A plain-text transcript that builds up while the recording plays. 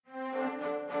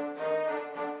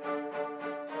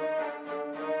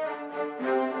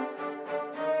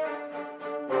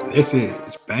This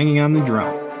is Banging on the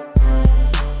Drum.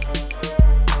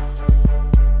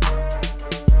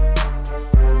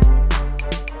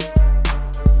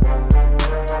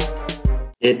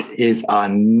 It is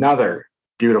another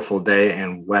beautiful day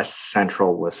in West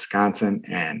Central Wisconsin,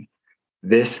 and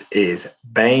this is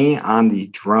Banging on the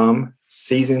Drum,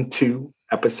 Season 2,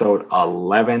 Episode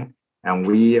 11. And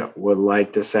we would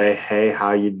like to say, hey,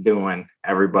 how you doing,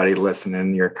 everybody listening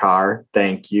in your car?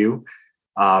 Thank you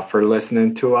for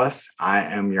listening to us. I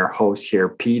am your host here,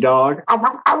 P-Dog.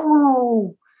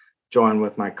 Joined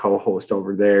with my co-host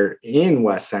over there in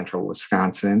West Central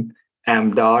Wisconsin,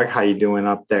 M-Dog. How you doing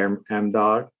up there,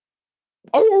 M-Dog?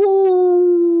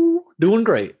 Oh, doing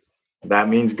great. That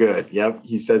means good. Yep.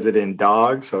 He says it in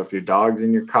dog. So if your dog's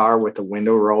in your car with the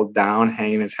window rolled down,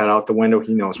 hanging his head out the window,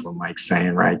 he knows what Mike's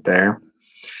saying right there.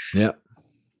 Yep.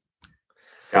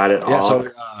 Got it. Yeah.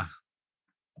 So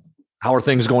how are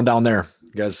things going down there,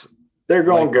 you guys? They're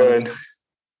going good.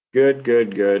 Good.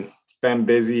 It's been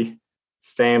busy,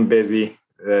 staying busy.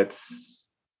 That's,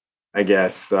 I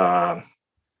guess, the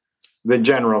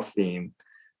general theme.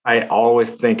 I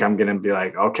always think I'm going to be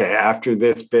like, okay, after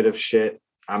this bit of shit,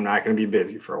 I'm not going to be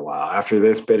busy for a while. After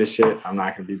this bit of shit, I'm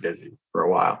not going to be busy for a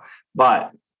while.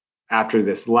 But after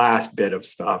this last bit of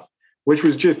stuff, which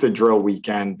was just the drill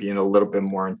weekend being a little bit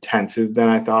more intensive than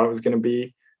I thought it was going to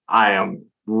be, I am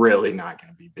really not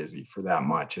going to be busy for that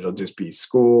much. It'll just be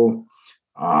school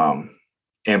and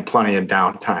plenty of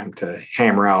downtime to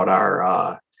hammer out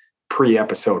our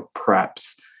pre-episode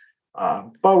preps.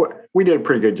 But we did a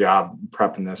pretty good job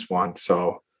prepping this one,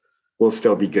 so we'll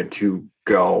still be good to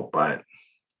go. But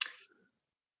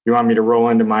you want me to roll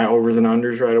into my overs and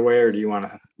unders right away, or do you want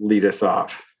to lead us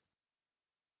off?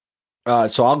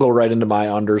 So I'll go right into my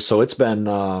unders. So it's been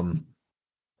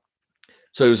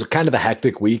so it was kind of a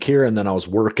hectic week here, and then I was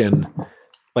working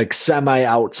like semi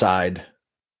outside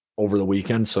over the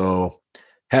weekend, so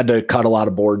had to cut a lot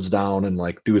of boards down and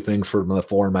like do things for the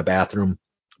floor in my bathroom,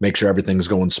 make sure everything's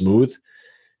going smooth.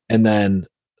 And then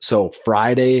so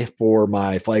Friday for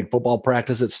my flag football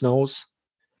practice, it snows.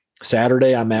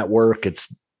 Saturday I'm at work. It's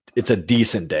a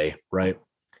decent day, right?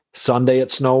 Sunday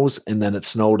it snows, and then it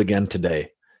snowed again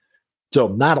today. So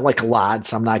not like a lot.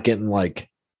 So I'm not getting like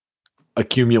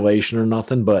accumulation or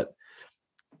nothing, but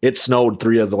it snowed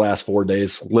 3 of the last 4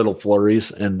 days, little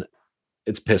flurries, and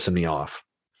it's pissing me off.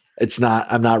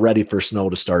 I'm not ready for snow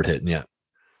to start hitting yet.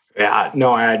 Yeah,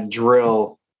 no, at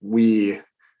drill, we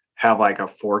have like a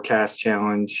forecast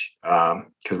challenge because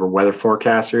we're weather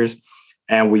forecasters,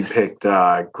 and we picked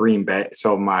Green Bay.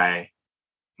 So my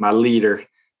leader,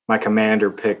 my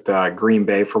commander picked Green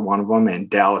Bay for one of them and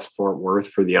Dallas Fort Worth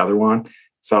for the other one.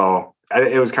 So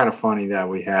it was kind of funny that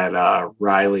we had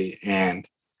Riley and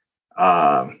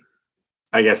I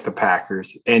guess the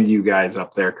Packers and you guys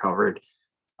up there covered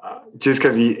just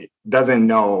because he doesn't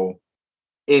know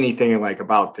anything like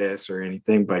about this or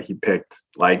anything, but he picked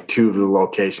like 2 of the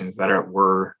locations that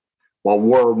were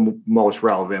most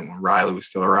relevant when Riley was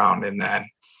still around, and then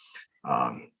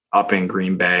up in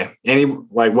Green Bay. And he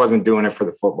like wasn't doing it for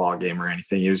the football game or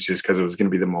anything. It was just because it was going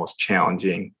to be the most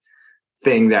challenging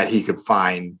thing that he could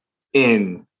find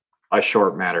in a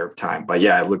short matter of time. But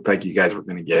yeah, it looked like you guys were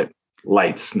going to get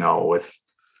light snow with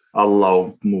a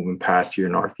low moving past your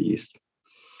northeast.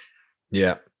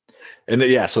 Yeah. And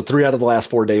yeah, so 3 out of the last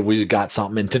 4 days we got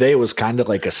something. And today it was kind of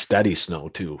like a steady snow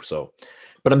too. So,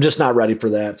 but I'm just not ready for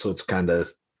that. So it's kind of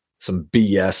some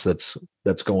BS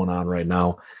that's going on right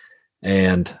now.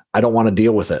 And I don't want to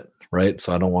deal with it. Right.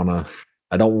 So I don't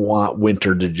want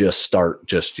winter to just start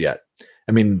just yet.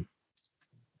 I mean,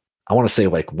 I want to say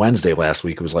like Wednesday last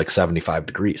week, it was like 75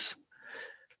 degrees,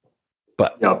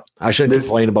 but yep. I shouldn't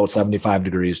complain about 75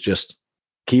 degrees. Just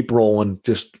keep rolling,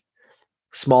 just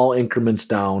small increments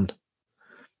down.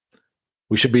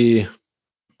 We should be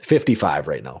 55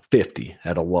 right now, 50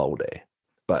 at a low day.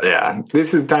 But yeah,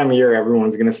 this is the time of year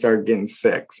everyone's going to start getting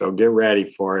sick. So get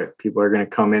ready for it. People are going to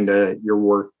come into your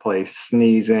workplace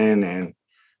sneezing, and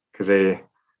because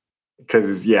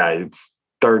it's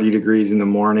 30 degrees in the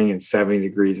morning and 70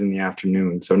 degrees in the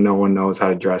afternoon. So no one knows how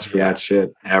to dress for that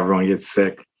shit. Everyone gets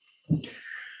sick.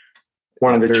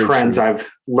 One of the trends I've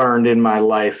learned in my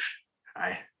life.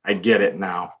 I get it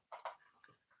now.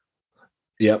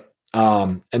 Yep.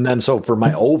 And then so for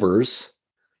my overs,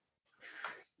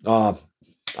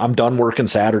 I'm done working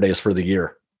Saturdays for the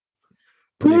year.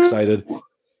 Pretty excited.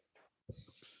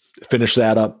 Finish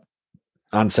that up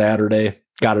on Saturday.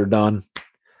 Got her done.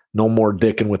 No more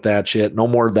dicking with that shit. No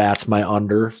more that's my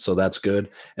under. So that's good.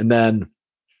 And then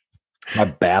my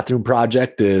bathroom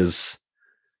project is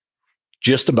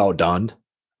just about done.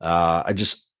 I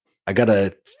got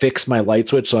to fix my light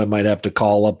switch, so I might have to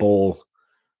call up old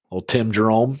Tim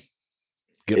Jerome.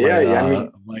 Get I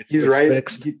mean, light he's switch right.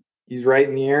 fixed. He's right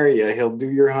in the area. He'll do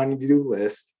your honey-do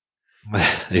list.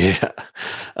 Yeah.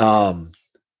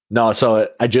 No, so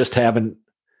I just haven't.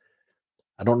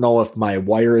 I don't know if my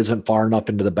wire isn't far enough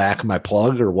into the back of my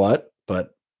plug or what,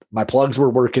 but my plugs were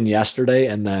working yesterday,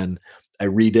 and then I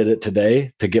redid it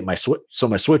today to get my switch. So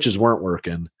my switches weren't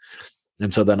working,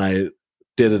 and so then I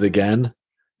did it again,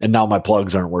 and now my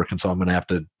plugs aren't working. So I'm going to have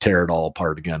to tear it all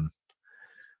apart again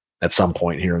at some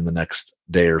point here in the next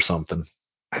day or something.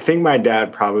 I think my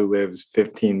dad probably lives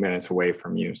 15 minutes away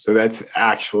from you. So that's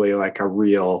actually like a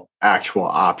real actual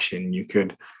option you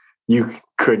could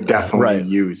definitely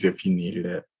use if you needed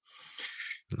it.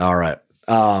 All right.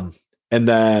 And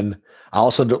then I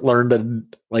also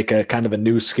learned a kind of a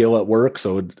new skill at work.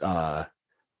 So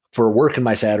for working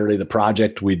my Saturday, the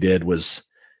project we did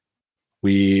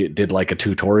like a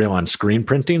tutorial on screen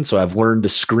printing. So I've learned to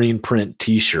screen print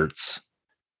t-shirts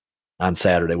on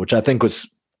Saturday, which I think was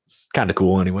kind of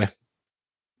cool anyway.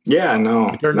 Yeah,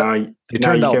 no. They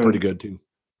turned out pretty good too.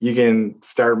 You can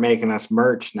start making us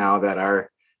merch now that our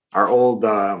old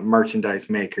merchandise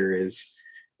maker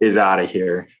is out of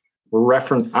here. I'm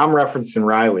referencing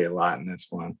Riley a lot in this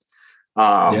one.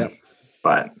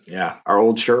 But yeah, our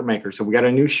old shirt maker. So we got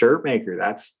a new shirt maker.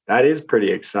 That is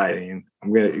pretty exciting.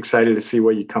 I'm excited to see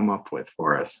what you come up with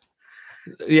for us.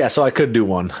 Yeah, so I could do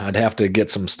one. I'd have to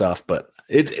get some stuff, but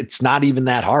it's not even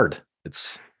that hard.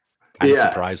 It's kind of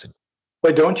surprising.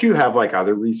 But don't you have like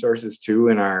other resources too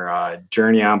in our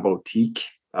Journey on Boutique?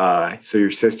 So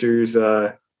your sisters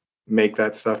make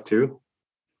that stuff too?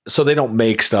 So they don't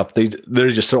make stuff. They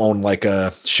just own like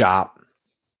a shop.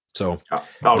 So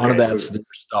none of that's the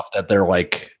stuff that they're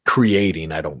like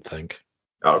creating, I don't think.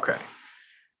 Okay.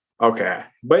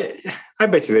 But I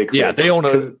bet you they create. Yeah, they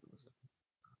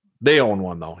own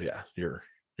one though. Yeah, you're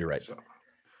right.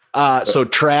 So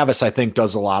Travis, I think,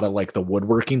 does a lot of like the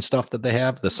woodworking stuff that they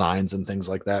have, the signs and things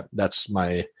like that. That's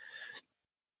my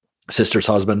sister's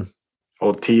husband.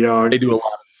 Old T-Dog. They do a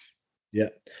lot.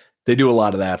 They do a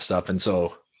lot of that stuff. And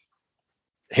so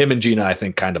him and Gina, I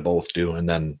think, kind of both do. And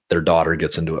then their daughter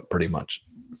gets into it pretty much.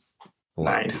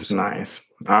 Nice.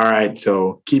 All right.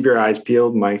 So keep your eyes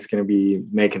peeled. Mike's going to be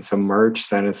making some merch,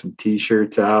 sending some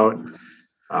T-shirts out.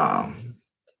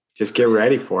 Just get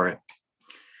ready for it.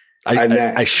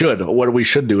 I should. What we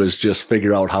should do is just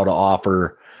figure out how to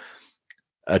offer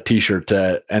a T-shirt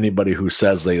to anybody who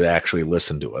says they actually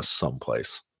listen to us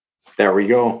someplace. There we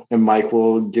go. And Mike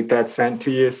will get that sent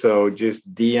to you. So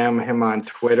just DM him on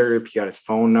Twitter if you got his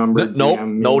phone number. No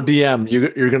DM.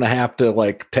 You're going to have to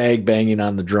like tag banging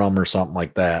on the drum or something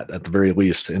like that at the very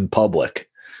least in public.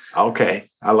 Okay.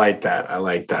 I like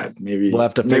that. Maybe we'll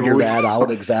have to figure that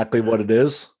out exactly what it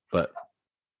is. But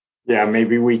yeah,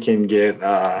 maybe we can get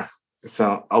a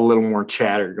little more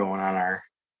chatter going on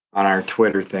our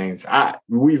Twitter things.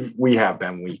 We have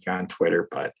been weak on Twitter,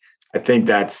 but I think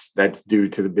that's due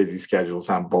to the busy schedules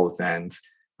on both ends.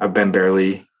 I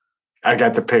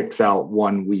got the picks out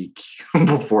 1 week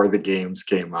before the games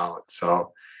came out.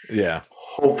 So yeah,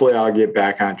 hopefully I'll get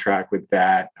back on track with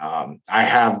that. I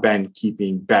have been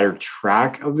keeping better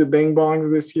track of the Bing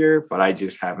Bongs this year, but I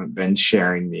just haven't been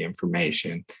sharing the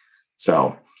information.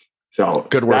 So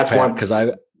good work, Pat, because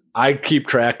I keep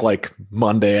track like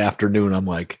Monday afternoon. I'm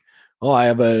like, oh, I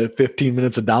have a 15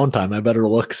 minutes of downtime. I better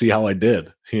see how I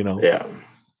did, Yeah.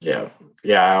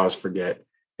 I always forget.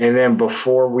 And then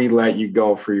before we let you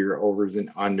go for your overs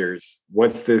and unders,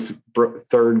 what's this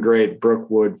third grade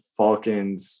Brookwood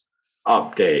Falcons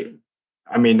update?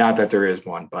 I mean, not that there is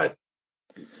one, but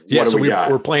yeah. So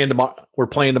we're playing tomorrow. We're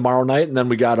playing tomorrow night, and then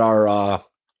we got our.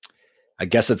 I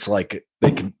guess it's like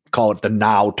they can call it the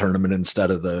Now tournament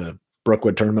instead of the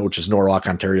Brookwood tournament, which is Norwalk,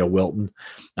 Ontario, Wilton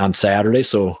on Saturday.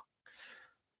 So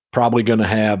probably going to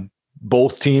have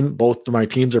both of my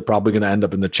teams are probably going to end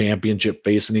up in the championship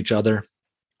facing each other.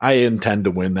 I intend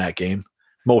to win that game,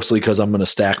 mostly because I'm going to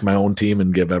stack my own team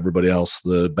and give everybody else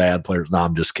the bad players. No,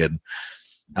 I'm just kidding.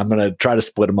 I'm going to try to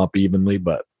split them up evenly,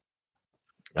 but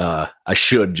I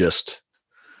should just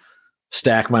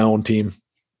stack my own team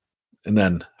and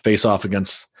then face off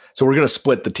against. So we're going to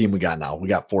split the team we got now. We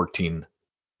got 14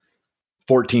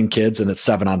 kids and it's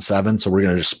 7-on-7. So we're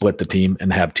going to just split the team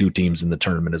and have 2 teams in the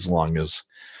tournament as long as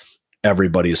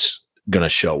everybody's going to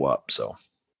show up. So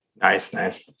nice.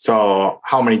 So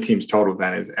how many teams total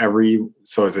then is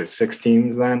it 6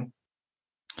 teams then?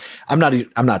 I'm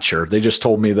not sure. They just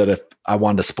told me that if I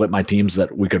wanted to split my teams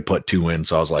that we could put 2 in.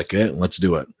 So I was like, yeah, let's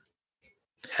do it.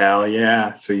 Hell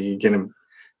yeah. So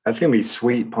that's going to be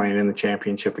sweet playing in the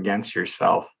championship against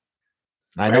yourself.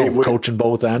 I know, coaching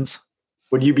both ends.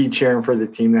 Would you be cheering for the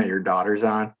team that your daughter's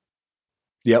on?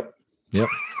 Yep.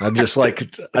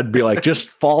 I'd be like, just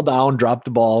fall down, drop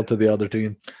the ball to the other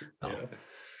team. No. Yeah.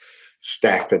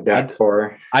 Stack the deck for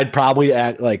her. I'd probably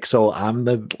act like, so I'm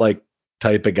the like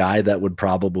type of guy that would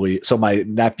probably, so my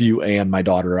nephew and my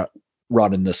daughter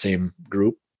run in the same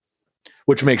group,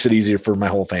 which makes it easier for my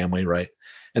whole family, right?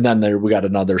 And then we got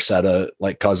another set of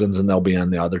like cousins, and they'll be on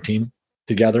the other team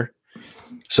together.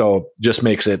 So just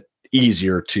makes it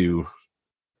easier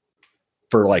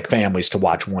for like families to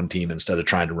watch one team instead of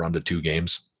trying to run to 2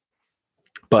 games.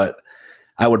 But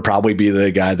I would probably be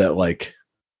the guy that like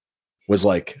was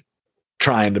like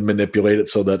trying to manipulate it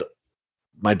so that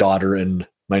my daughter and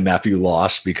my nephew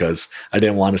lost, because I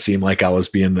didn't want to seem like I was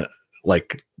being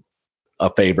like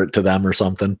a favorite to them or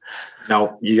something.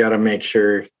 No, you got to make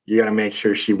sure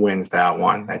she wins that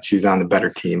one, that she's on the better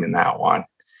team in that one.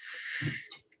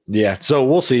 Yeah. So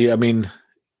we'll see. I mean,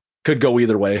 could go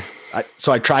either way.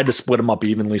 So I tried to split them up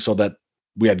evenly so that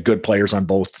we had good players on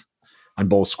both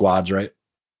squads, right?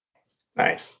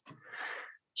 Nice.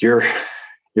 You're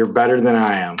better than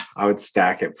I am. I would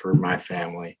stack it for my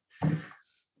family.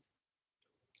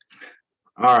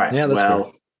 All right. Yeah,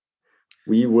 well,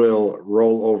 we will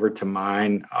roll over to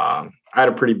mine. I had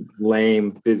a pretty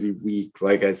lame, busy week,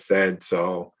 like I said.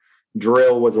 So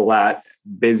drill was a lot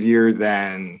busier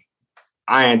than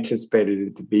I anticipated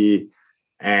it to be.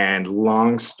 And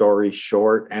long story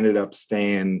short, ended up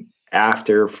staying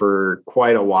after for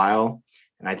quite a while.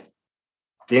 And I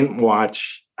didn't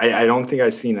watch, I don't think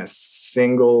I've seen a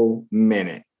single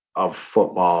minute of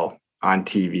football on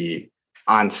TV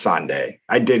on Sunday.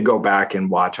 I did go back and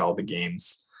watch all the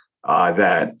games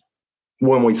that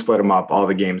when we split them up, all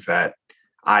the games that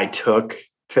I took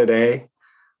today.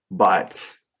 But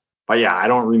yeah, I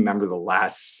don't remember the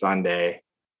last Sunday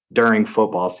during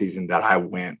football season that I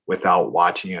went without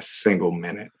watching a single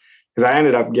minute, because I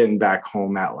ended up getting back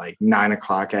home at like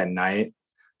 9:00 at night.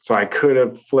 So I could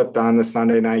have flipped on the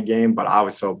Sunday night game, but I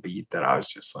was so beat that I was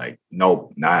just like,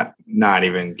 nope, not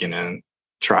even gonna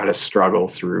try to struggle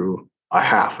through a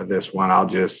half of this one. I'll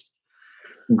just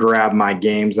grab my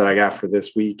games that I got for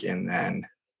this week and then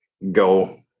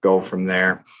go from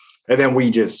there. And then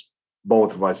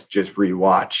both of us just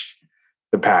rewatched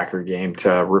the Packer game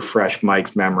to refresh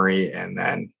Mike's memory and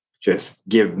then just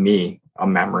give me a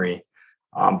memory.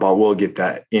 But we'll get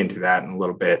into that in a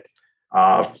little bit.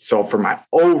 So for my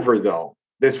over, though,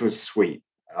 this was sweet.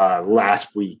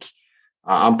 Last week,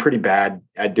 I'm pretty bad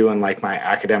at doing like my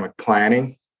academic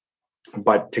planning,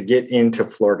 but to get into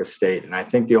Florida State, and I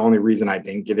think the only reason I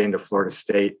didn't get into Florida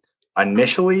State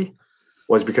initially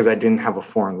was because I didn't have a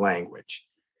foreign language.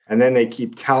 And then they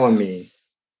keep telling me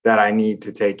that I need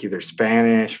to take either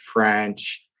Spanish,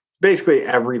 French, basically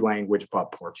every language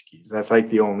but Portuguese. That's like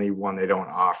the only one they don't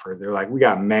offer. They're like, we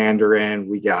got Mandarin,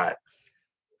 we got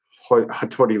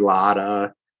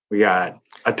Hatorilada, we got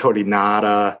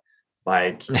Atorinada,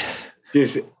 like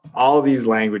just all these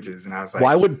languages. And I was like,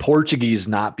 why would Portuguese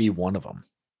not be one of them?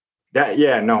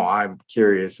 I'm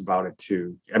curious about it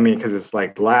too. I mean, because it's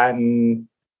like Latin,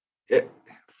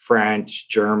 French,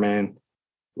 German.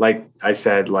 Like I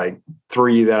said, like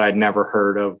 3 that I'd never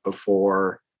heard of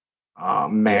before,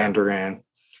 Mandarin,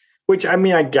 which, I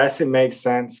mean, I guess it makes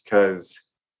sense because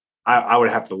I would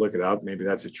have to look it up. Maybe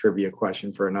that's a trivia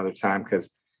question for another time, because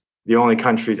the only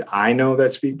countries I know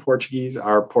that speak Portuguese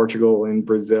are Portugal and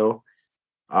Brazil.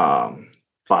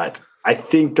 But I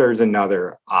think there's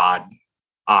another odd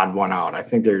one out. I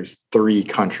think there's 3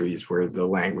 countries where the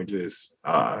language is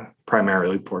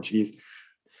primarily Portuguese.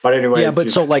 But anyway, yeah,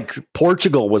 but so like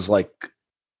Portugal was like,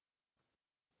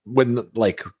 when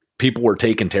like people were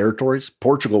taking territories,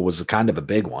 Portugal was kind of a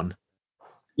big one.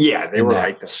 Yeah, they were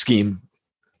like the scheme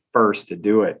first to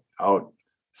do it, out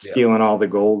stealing all the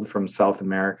gold from South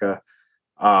America.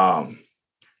 One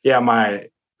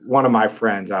of my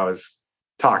friends, I was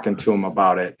talking to him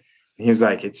about it. And he was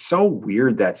like, it's so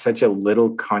weird that such a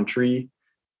little country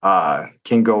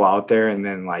can go out there and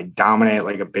then like dominate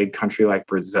like a big country like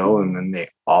Brazil, and then they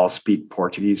all speak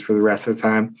Portuguese for the rest of the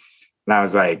time. And I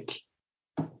was like,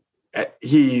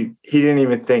 he didn't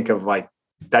even think of like,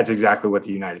 that's exactly what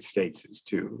the United States is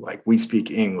too. Like we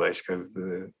speak English because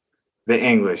the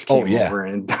English came over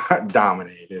and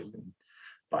dominated.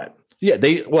 But yeah,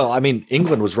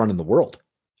 England was running the world.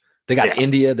 They got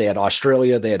India, they had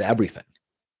Australia, they had everything.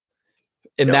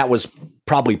 And that was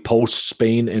probably post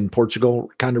Spain and Portugal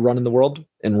kind of running the world,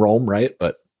 in Rome, right?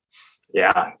 But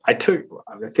yeah, I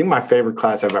think my favorite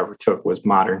class I've ever took was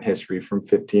modern history from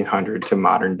 1500 to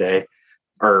modern day,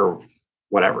 or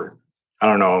whatever. I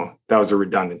don't know. That was a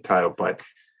redundant title, but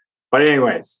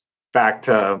anyways, back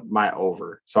to my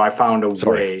over. So I found a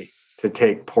way to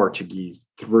take Portuguese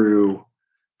through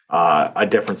a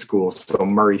different school. So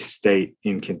Murray State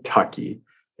in Kentucky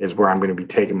is where I'm going to be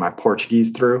taking my Portuguese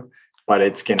through, but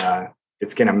it's gonna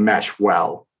mesh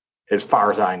well as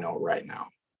far as I know right now.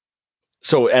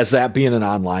 So as that being an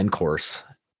online course,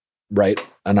 right?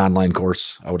 An online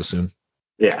course, I would assume.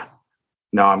 Yeah.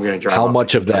 No, I'm going to drive. How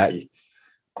much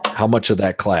of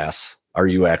that class are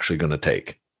you actually going to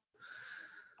take?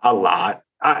 A lot.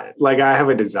 I have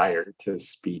a desire to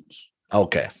speak.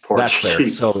 Okay.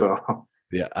 Portuguese, that's fair. So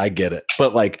yeah, I get it.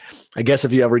 But like, I guess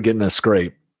if you ever get in a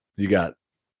scrape, you got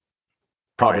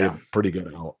probably a pretty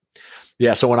good out.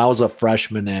 Yeah. So when I was a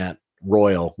freshman at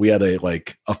Royal, we had a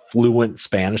fluent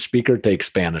Spanish speaker take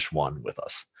Spanish 1 with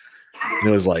us. And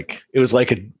it was like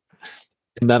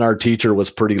and then our teacher was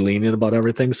pretty lenient about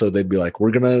everything. So they'd be like,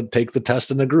 we're going to take the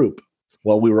test in a group.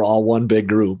 Well, we were all one big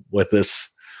group with this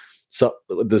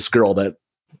girl that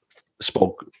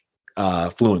spoke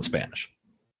fluent Spanish.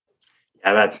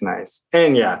 Yeah, that's nice.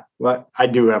 And yeah, well, I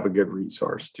do have a good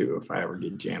resource too if I ever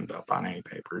get jammed up on any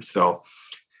paper. So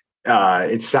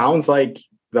it sounds like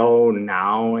though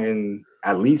now in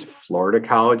at least Florida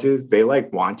colleges, they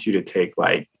want you to take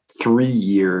 3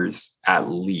 years at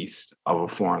least of a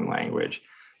foreign language.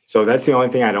 So that's the only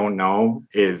thing I don't know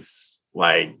is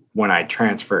when I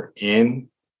transfer in,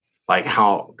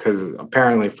 how, because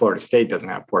apparently Florida State doesn't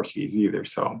have Portuguese either.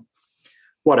 So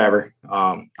whatever.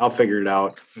 I'll figure it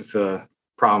out. It's a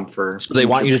problem for. So they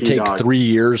want you to take 3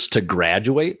 years to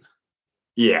graduate?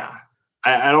 Yeah.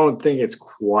 I don't think it's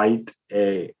quite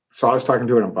so I was talking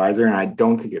to an advisor and I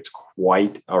don't think it's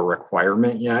quite a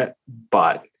requirement yet,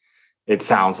 but it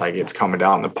sounds like it's coming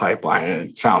down the pipeline and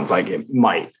it sounds like it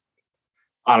might.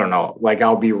 I don't know.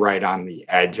 I'll be right on the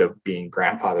edge of being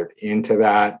grandfathered into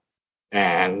that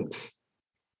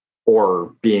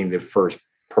or being the first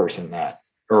person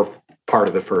or part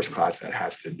of the first class that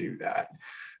has to do that,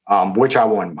 which I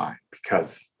wouldn't mind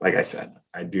because, like I said,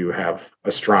 I do have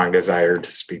a strong desire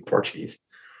to speak Portuguese.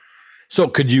 So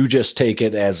could you just take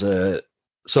it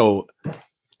so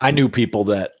I knew people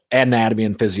that anatomy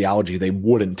and physiology, they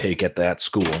wouldn't take at that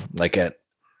school, like at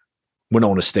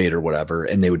Winona State or whatever,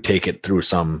 and they would take it through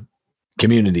some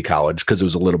community college because it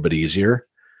was a little bit easier.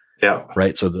 Yeah.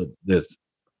 Right. So the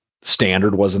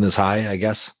standard wasn't as high, I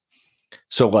guess.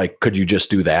 So could you just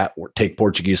do that or take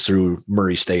Portuguese through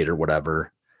Murray State or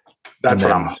whatever? That's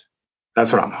what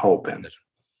I'm hoping.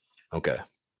 Okay.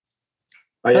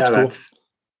 But cool.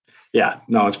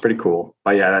 It's pretty cool.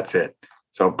 But yeah, that's it.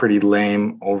 So pretty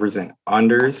lame overs and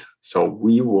unders. So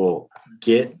we will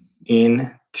get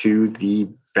into the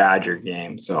Badger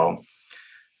game. So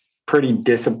pretty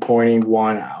disappointing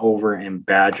one over in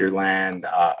Badgerland.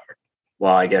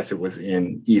 Well, I guess it was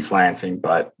in East Lansing,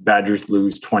 but Badgers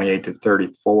lose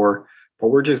 28-34. But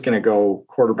we're just going to go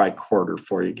quarter by quarter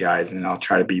for you guys, and I'll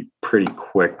try to be pretty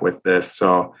quick with this.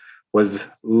 So was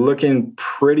looking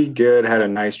pretty good, had a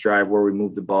nice drive where we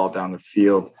moved the ball down the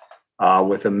field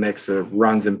with a mix of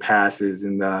runs and passes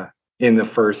in the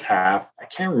first half. I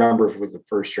can't remember if it was the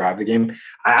first drive of the game.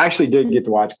 I actually did get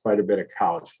to watch quite a bit of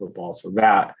college football, so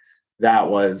that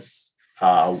was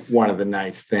one of the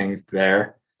nice things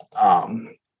there.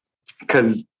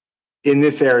 Because in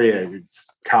this area, it's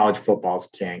college football's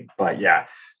king. But yeah,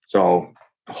 so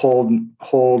hold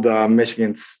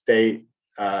Michigan State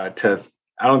to,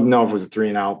 I don't know if it was a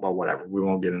 3-and-out, but whatever. We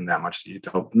won't get into that much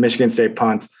detail. Michigan State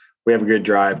punts. We have a good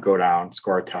drive, go down,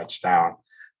 score a touchdown,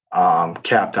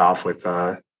 capped off with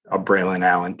a Braylon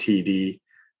Allen TD.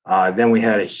 Then we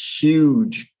had a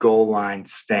huge goal line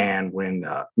stand when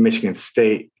Michigan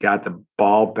State got the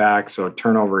ball back. So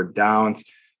turnover downs.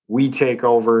 We take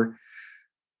over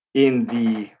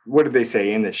in what did they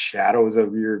say? In the shadows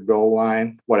of your goal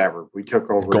line, whatever. We took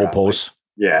over. Goalpost.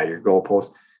 Your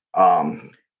goalpost.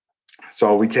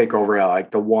 So we take over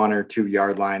at the 1 or 2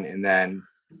 yard line, and then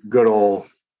good old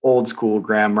school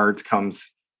Graham Mertz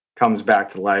comes back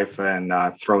to life and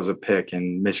throws a pick,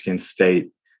 and Michigan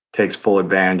State takes full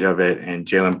advantage of it. And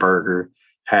Jalen Berger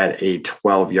had a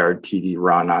 12-yard TD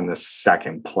run on the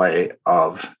second play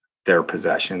of their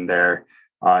possession there.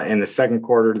 In the second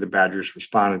quarter, the Badgers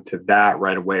responded to that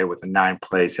right away with a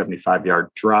 9-play, 75-yard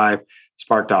drive,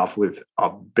 sparked off with a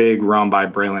big run by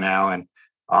Braylon Allen.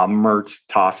 Mertz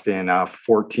tossed in a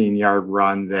 14-yard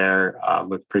run there,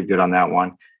 looked pretty good on that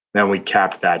one. Then we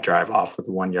capped that drive off with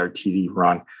a 1-yard TD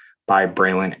run by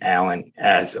Braylon Allen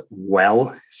as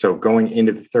well. So going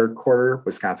into the third quarter,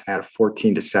 Wisconsin had a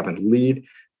 14-7 lead.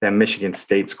 Then Michigan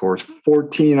State scores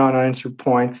 14 unanswered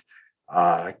points.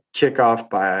 Kickoff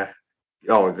by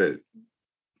the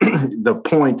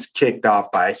points kicked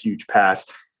off by a huge pass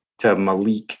to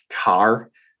Malik Carr,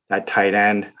 that tight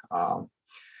end.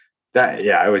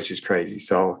 it was just crazy.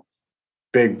 So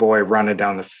big boy running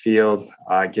down the field,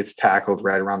 gets tackled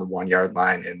right around the 1 yard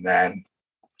line. And then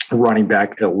running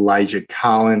back Elijah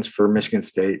Collins for Michigan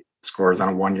State scores on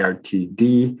a 1 yard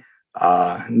TD.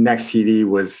 Next TD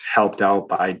was helped out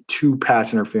by 2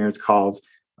 pass interference calls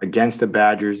against the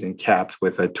Badgers and capped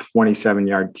with a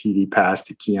 27-yard TD pass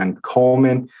to Keon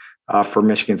Coleman for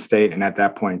Michigan State. And at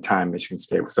that point in time, Michigan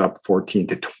State was up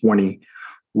 14-21.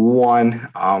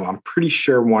 I'm pretty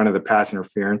sure one of the pass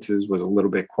interferences was a little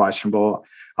bit questionable.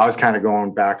 I was kind of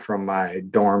going back from my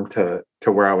dorm to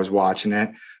where I was watching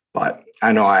it, but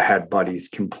I know I had buddies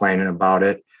complaining about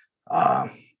it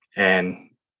and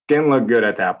didn't look good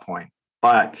at that point.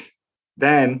 But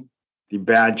then the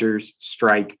Badgers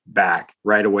strike back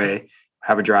right away,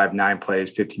 have a drive, 9 plays,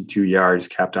 52 yards,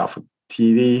 capped off with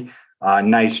TD.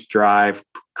 Nice drive,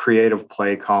 creative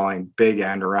play calling, big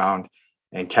end around,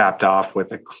 and capped off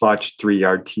with a clutch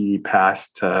 3-yard TD pass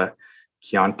to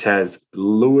Keontez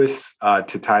Lewis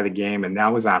to tie the game. And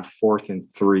that was on 4th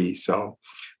and 3. So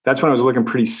that's when it was looking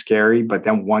pretty scary. But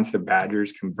then once the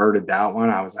Badgers converted that one,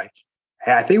 I was like,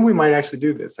 hey, I think we might actually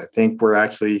do this. I think we're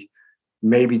actually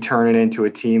maybe turning into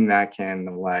a team that can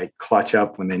like clutch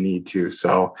up when they need to.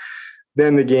 So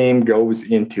then the game goes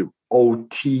into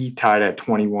OT, tied at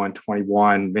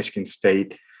 21-21. Michigan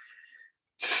State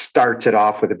starts it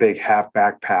off with a big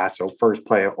halfback pass. So first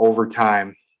play of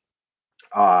overtime,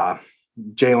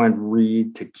 Jalen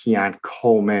Reed to Keon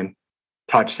Coleman,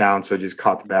 touchdown. So just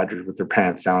caught the Badgers with their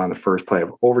pants down on the first play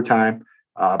of overtime.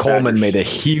 Coleman made a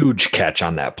huge catch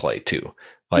on that play too.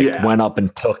 Went up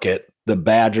and took it. The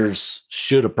Badgers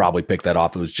should have probably picked that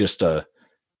off. It was just a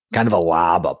kind of a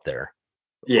lob up there,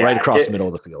 right across the middle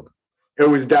of the field. It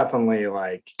was definitely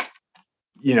like,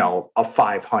 a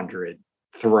 500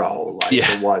 throw.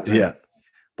 It wasn't. Yeah.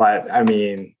 But I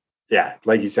mean,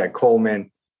 like you said,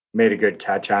 Coleman made a good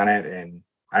catch on it. And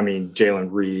I mean, Jalen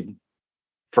Reed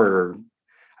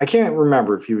I can't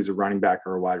remember if he was a running back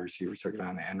or a wide receiver, took it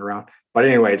on the end around. But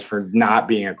anyways, for not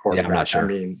being a quarterback, I'm not sure. I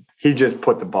mean, he just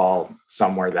put the ball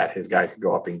somewhere that his guy could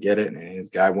go up and get it. And his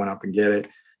guy went up and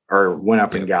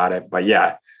and got it. But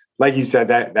yeah, like you said,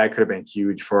 that could have been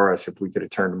huge for us if we could have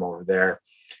turned him over there.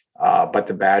 But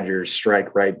the Badgers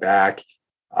strike right back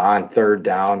on 3rd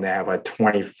down. They have a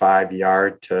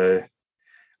 25-yard to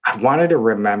 – I wanted to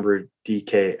remember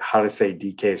how to say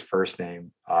DK's first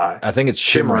name. I think it's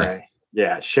Shimray.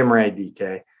 Yeah, Shimray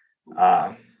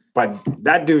DK. But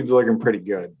that dude's looking pretty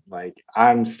good. Like,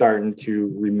 I'm starting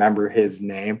to remember his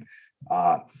name.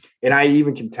 And I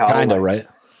even can tell. Kind of, right?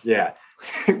 Yeah.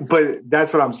 But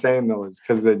that's what I'm saying, though, is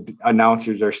because the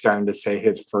announcers are starting to say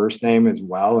his first name as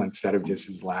well instead of just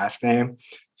his last name.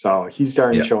 So he's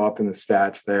starting to show up in the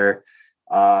stats there.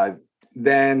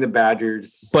 Then the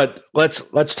Badgers. But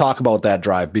let's talk about that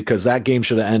drive, because that game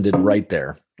should have ended right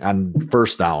there on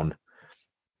 1st down.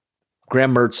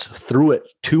 Graham Mertz threw it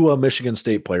to a Michigan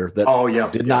State player that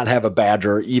did not have a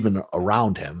Badger even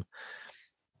around him.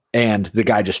 And the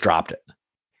guy just dropped it.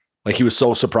 Like, he was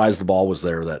so surprised the ball was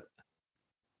there that.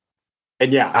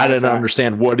 And I didn't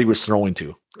understand what he was throwing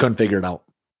to. Couldn't figure it out.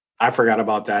 I forgot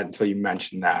about that until you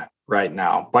mentioned that right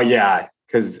now. But yeah,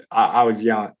 because I was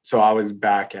young. So I was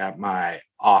back at my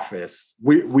office.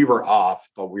 We were off,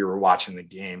 but we were watching the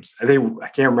games. I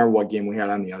can't remember what game we had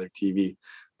on the other TV,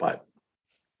 but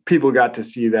people got to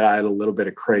see that I had a little bit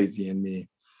of crazy in me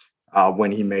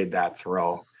when he made that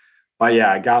throw. But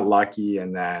yeah, I got lucky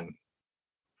and then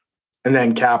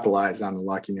capitalized on the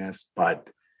luckiness, but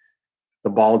the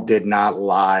ball did not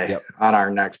lie on our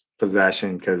next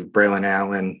possession because Braylon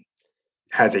Allen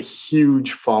has a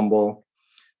huge fumble.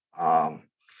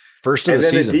 First of the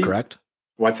season, correct?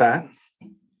 What's that?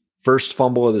 First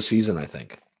fumble of the season, I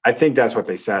think. I think that's what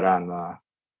they said on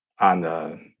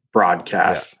the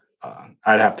broadcast. Yeah.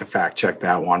 I'd have to fact check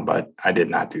that one, but I did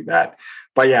not do that.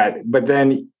 But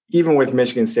then even with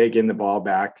Michigan State getting the ball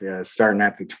back, starting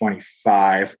at the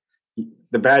 25,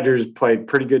 the Badgers played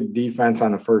pretty good defense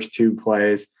on the first 2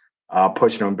 plays,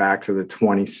 pushing them back to the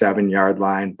 27-yard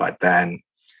line. But then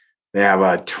they have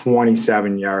a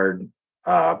 27-yard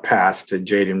pass to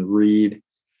Jaden Reed.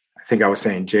 I think I was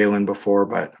saying Jalen before,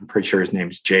 but I'm pretty sure his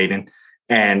name's Jaden.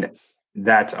 And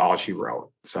that's all she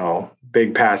wrote. So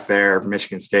big pass there.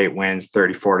 Michigan State wins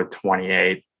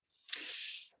 34-28.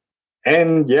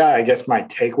 And yeah, I guess my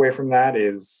takeaway from that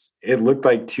is it looked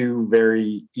like 2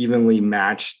 very evenly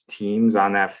matched teams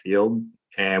on that field.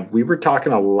 And we were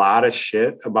talking a lot of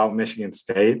shit about Michigan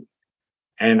State.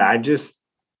 And I just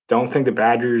don't think the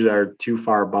Badgers are too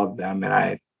far above them. And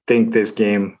I think this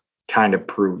game kind of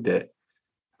proved it.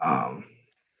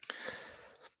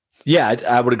 Yeah,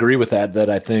 I would agree with that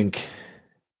I think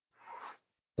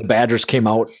The Badgers came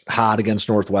out hot against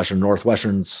Northwestern.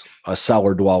 Northwestern's a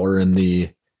cellar dweller in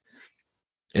the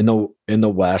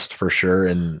West for sure,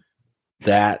 and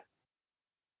that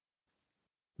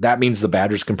means the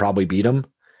Badgers can probably beat them.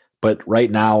 But right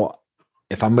now,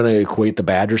 if I'm going to equate the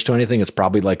Badgers to anything, it's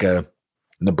probably like a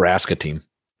Nebraska team,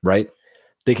 right?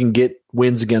 They can get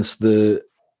wins against the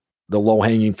low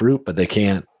hanging fruit, but they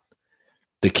can't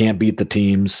beat the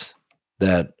teams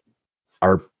that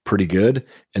are pretty good,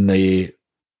 and they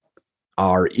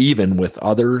are even with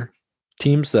other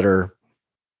teams that are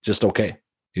just okay,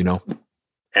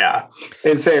 Yeah.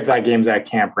 And say if that game's at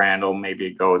Camp Randall, maybe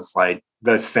it goes like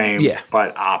the same,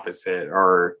 but opposite,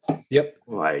 or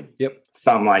something like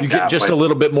that. You get just a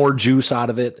little bit more juice out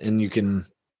of it and you can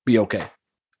be okay.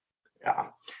 Yeah.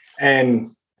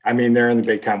 And I mean, they're in the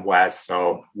Big Ten West,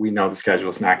 so we know the schedule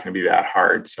is not going to be that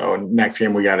hard. So next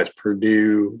game we got is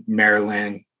Purdue,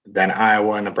 Maryland, then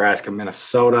Iowa, Nebraska,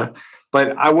 Minnesota.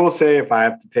 But I will say, if I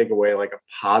have to take away like a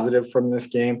positive from this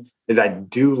game, is I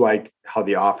do like how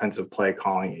the offensive play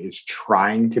calling is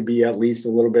trying to be at least a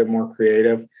little bit more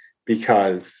creative,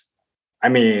 because, I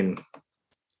mean,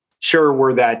 sure,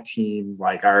 we're that team,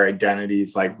 like our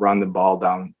identities, like run the ball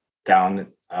down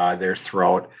their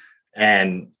throat.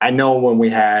 And I know when we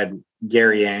had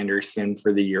Gary Anderson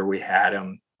for the year we had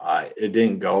him, it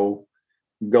didn't go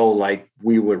like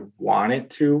we would want it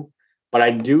to. But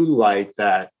I do like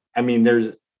that. I mean,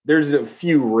 there's a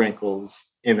few wrinkles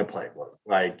in the playbook.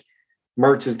 Like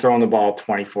Mertz is throwing the ball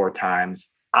 24 times.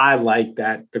 I like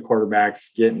that the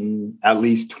quarterback's getting at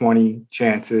least 20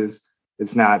 chances.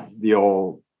 It's not the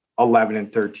old 11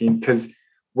 and 13, because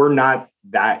we're not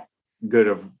that good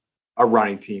of a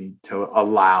running team to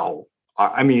allow.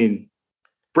 I mean,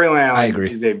 Braylon Allen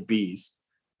is a beast,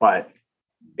 but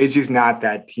it's just not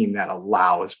that team that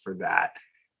allows for that.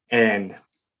 And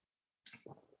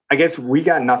I guess we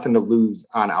got nothing to lose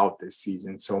on out this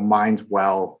season. So mine's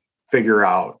well figure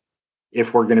out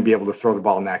if we're going to be able to throw the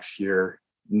ball next year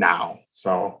now.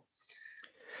 So,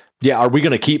 yeah, are we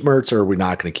going to keep Mertz or are we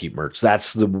not going to keep Mertz?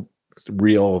 That's the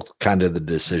real kind of the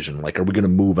decision. Like, are we going to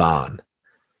move on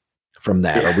from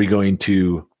that? Are we going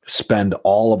to spend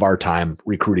all of our time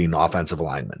recruiting offensive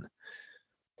linemen?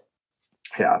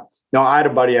 Yeah. No, I had a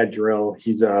buddy at Drill.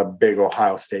 He's a big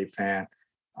Ohio State fan.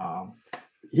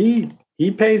 He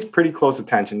pays pretty close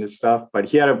attention to stuff, but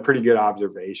he had a pretty good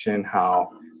observation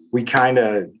how we kind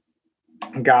of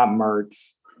got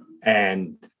Mertz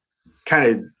and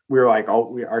we were like,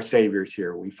 oh, our saviors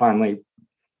here. We finally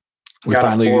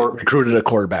recruited a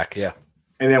quarterback. Yeah.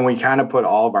 And then we kind of put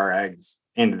all of our eggs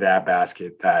into that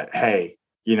basket that, hey,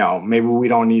 maybe we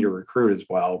don't need to recruit as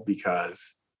well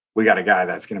because we got a guy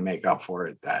that's going to make up for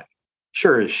it that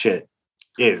sure as shit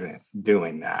isn't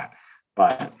doing that.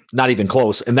 But not even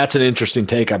close. And that's an interesting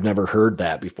take. I've never heard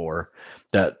that before,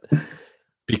 that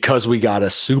because we got a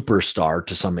superstar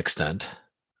to some extent,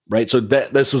 right? So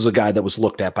this was a guy that was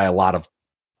looked at by a lot of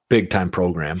big time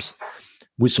programs.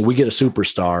 So we get a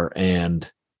superstar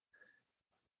and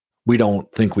we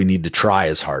don't think we need to try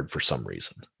as hard for some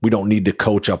reason. We don't need to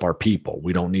coach up our people.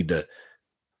 We don't need to,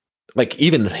 like,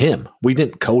 even him, we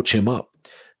didn't coach him up.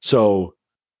 So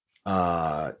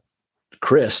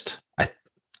Christ,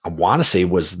 I want to say,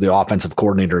 was the offensive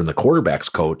coordinator and the quarterback's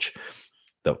coach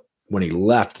when he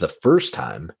left the first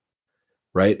time,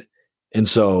 right? And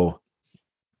so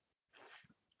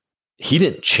he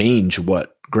didn't change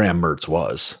what Graham Mertz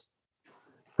was,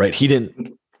 right? He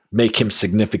didn't make him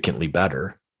significantly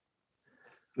better.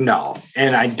 No,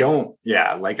 and I don't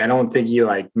think he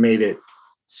made it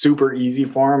super easy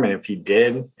for him. And if he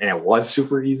did, and it was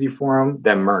super easy for him,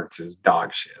 then Mertz is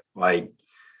dog shit. Like,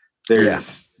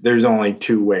 there's only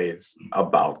two ways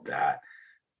about that.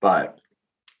 But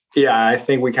yeah, I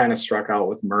think we kind of struck out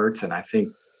with Mertz, and I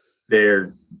think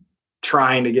they're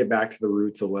trying to get back to the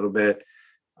roots a little bit.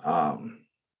 But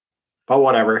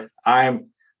whatever. I'm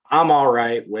all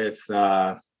right with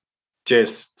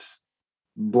just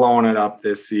blowing it up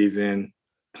this season,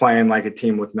 playing like a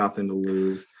team with nothing to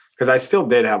lose. Because I still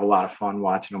did have a lot of fun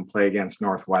watching them play against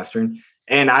Northwestern.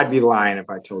 And I'd be lying if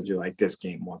I told you this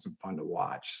game wasn't fun to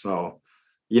watch. So,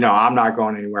 I'm not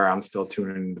going anywhere. I'm still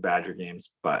tuning into the Badger games,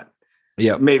 but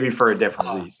maybe for a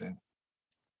different reason.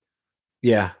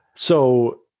 Yeah.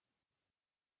 So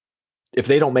if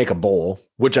they don't make a bowl,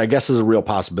 which I guess is a real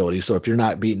possibility. So if you're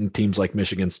not beating teams like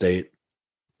Michigan State,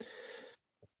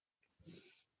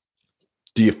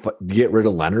 do you get rid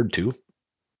of Leonard too?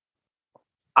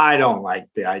 I don't like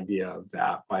the idea of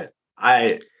that, but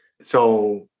our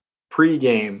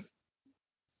pregame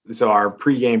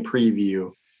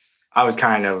preview, I was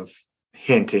kind of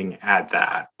hinting at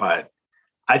that, but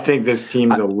I think this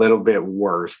team's a little bit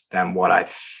worse than what I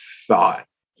thought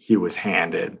he was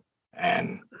handed.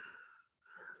 And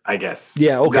I guess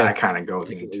that kind of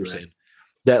goes into it.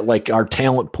 That like our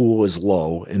talent pool is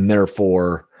low, and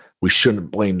therefore we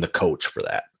shouldn't blame the coach for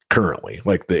that currently,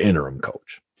 like the interim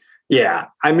coach. Yeah.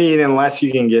 I mean, unless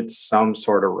you can get some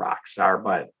sort of rock star,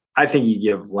 but I think you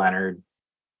give Leonard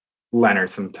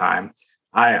some time.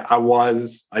 I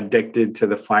was addicted to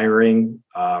the firing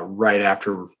right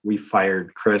after we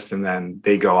fired Chris, and then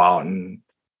they go out and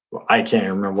I can't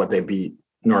remember what they beat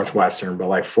Northwestern, but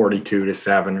like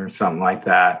 42-7 or something like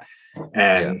that.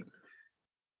 And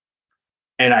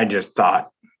I just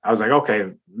thought, I was like,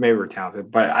 okay, maybe we're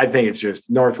talented, but I think it's just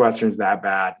Northwestern's that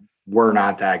bad. We're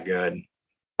not that good,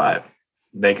 but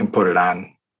they can put it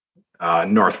on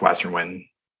Northwestern when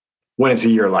it's a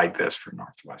year like this for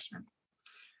Northwestern.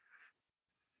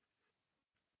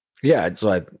 Yeah,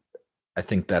 so I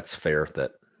think that's fair.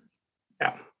 But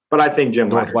I think Jim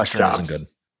Leonard's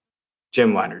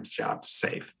job's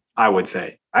safe, I would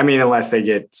say. I mean, unless they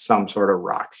get some sort of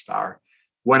rock star.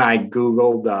 When I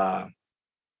Googled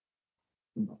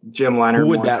Jim Leonard, who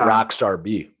would that rock star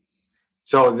be?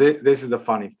 So this is the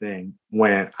funny thing.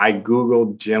 When I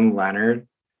Googled Jim Leonard,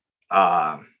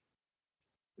 the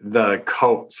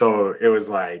coach, so it was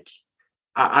like,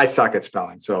 I suck at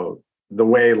spelling. So the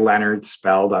way Leonard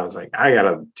spelled, I was like, I got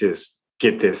to just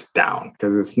get this down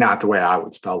because it's not the way I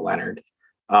would spell Leonard.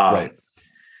 Right.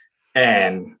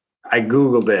 And I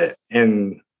Googled it,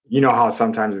 and you know how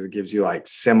sometimes it gives you like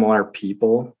similar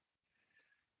people,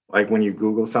 like when you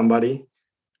Google somebody.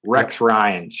 Rex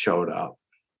Ryan showed up.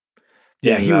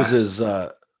 Yeah, he was his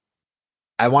I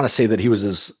want to say that he was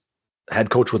his head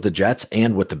coach with the Jets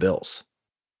and with the Bills.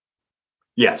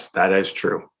 Yes, that is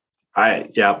true. I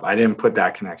didn't put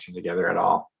that connection together at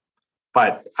all.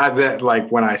 But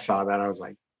when I saw that, I was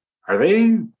like,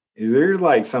 is there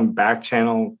like some back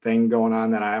channel thing going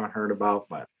on that I haven't heard about?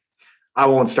 But I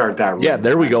won't start that. Yeah,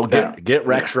 there we go. Get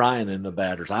Rex Ryan in the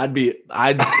batters. I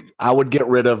would get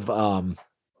rid of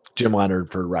Jim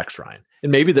Leonard for Rex Ryan.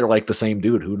 And maybe they're like the same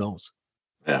dude. Who knows?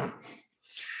 Yeah.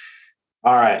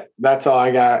 All right. That's all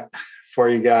I got for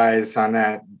you guys on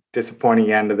that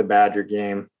disappointing end of the Badger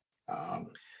game.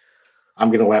 I'm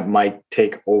going to let Mike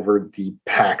take over the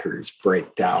Packers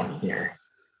breakdown here.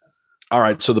 All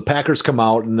right. So the Packers come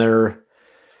out and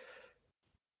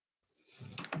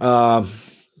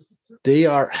they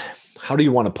are, how do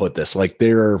you want to put this? Like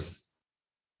their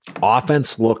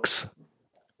offense looks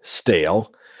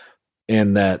stale,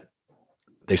 and that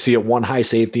they see it one high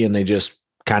safety and they just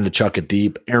kind of chuck it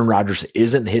deep. Aaron Rodgers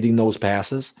isn't hitting those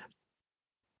passes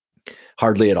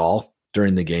hardly at all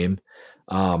during the game.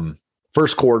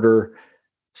 First quarter,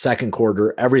 second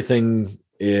quarter, everything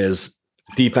is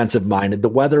defensive minded. The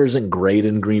weather isn't great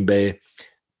in Green Bay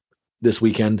this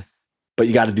weekend, but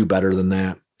you got to do better than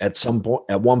that.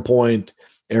 At one point,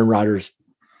 Aaron Rodgers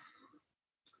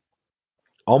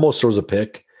almost throws a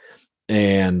pick,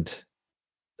 and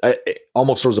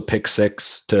almost throws a pick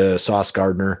six to Sauce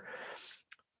Gardner.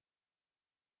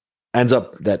 Ends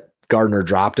up that Gardner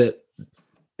dropped it.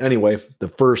 Anyway, the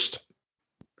first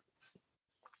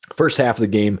half of the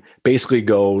game basically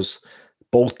goes,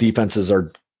 both defenses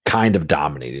are kind of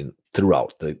dominating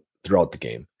throughout the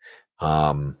game,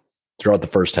 throughout the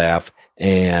first half,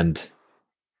 and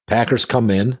Packers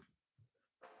come in.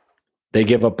 They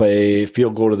give up a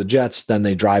field goal to the Jets, then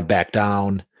they drive back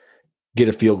down, get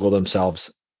a field goal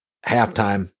themselves.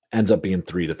 Halftime ends up being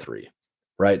 3-3,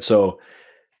 right? So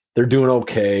they're doing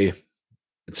okay.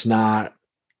 It's not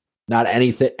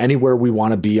anywhere we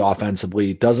want to be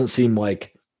offensively. Doesn't seem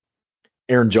like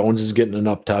Aaron Jones is getting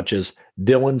enough touches.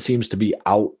 Dillon seems to be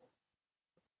out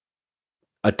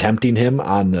attempting him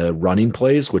on the running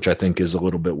plays, which I think is a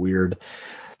little bit weird.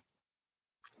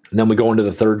 And then we go into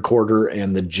the third quarter,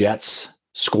 and the Jets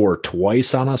score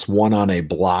twice on us, one on a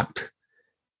blocked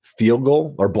field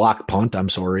goal or blocked punt. I'm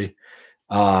sorry.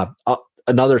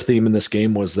 Another theme in this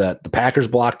game was that the Packers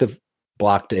blocked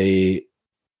a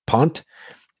punt,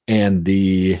 and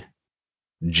the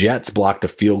Jets blocked a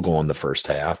field goal in the first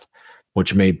half,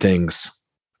 which made things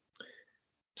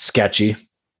sketchy.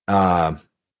 They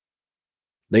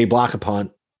block a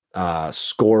punt,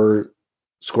 score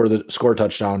a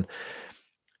touchdown,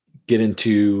 get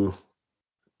into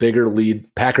bigger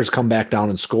lead. Packers come back down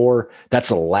and score. That's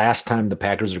the last time the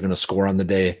Packers are going to score on the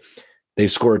day. They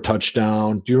score a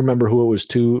touchdown. Do you remember who it was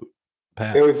to,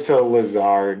 Pat? It was to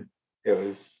Lazard. It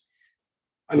was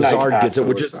a Lazard nice gets it,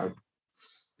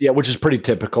 which is pretty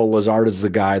typical. Lazard is the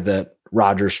guy that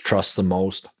Rodgers trusts the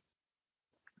most.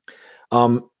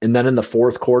 And then in the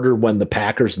fourth quarter, when the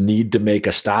Packers need to make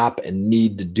a stop and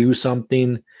need to do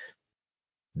something,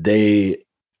 they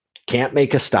can't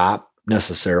make a stop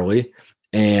necessarily,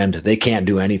 and they can't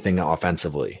do anything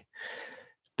offensively.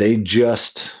 They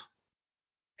just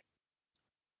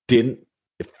didn't,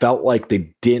 it felt like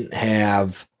they didn't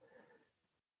have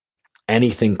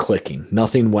anything clicking.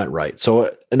 Nothing went right.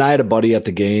 So, and I had a buddy at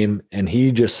the game, and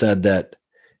he just said that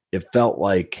it felt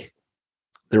like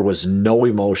there was no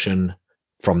emotion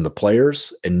from the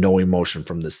players and no emotion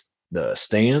from the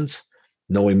stands,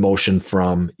 no emotion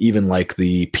from even like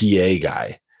the PA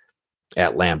guy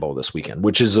at Lambeau this weekend,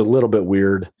 which is a little bit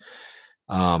weird.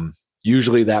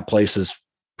 Usually that place is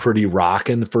pretty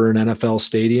rocking for an NFL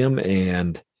stadium,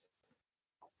 and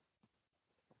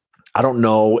I don't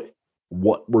know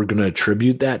what we're going to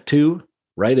attribute that to,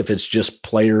 right? If it's just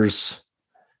players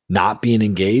not being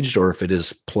engaged, or if it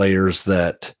is players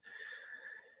that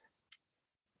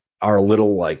are a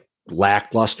little like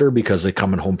lackluster because they're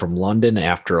coming home from London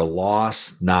after a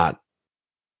loss, not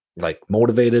like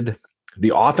motivated.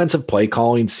 The offensive play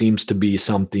calling seems to be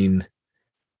something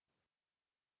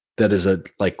that is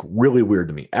like really weird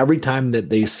to me. Every time that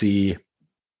they see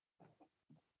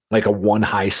like a one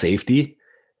high safety,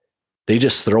 they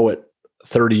just throw it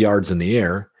 30 yards in the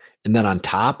air. And then on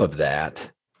top of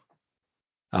that,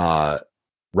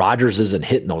 Rodgers isn't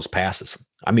hitting those passes.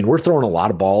 I mean, we're throwing a lot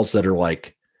of balls that are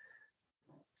like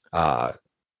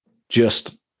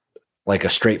just like a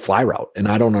straight fly route. And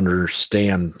I don't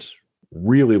understand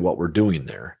really what we're doing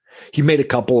there. He made a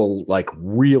couple of like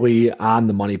really on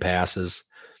the money passes.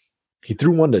 He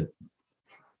threw one to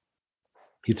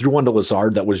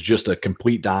Lazard that was just a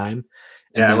complete dime.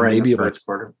 And yeah, right. Maybe in the first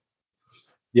quarter.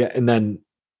 Yeah, and then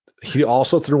he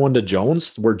also threw one to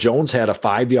Jones, where Jones had a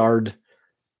 5-yard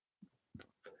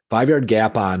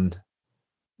gap on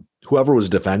whoever was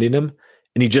defending him,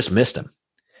 and he just missed him.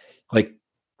 Like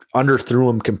underthrew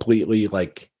him completely.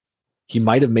 Like he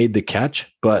might have made the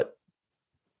catch, but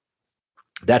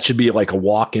that should be like a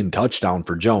walk-in touchdown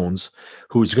for Jones,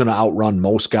 who's going to outrun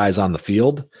most guys on the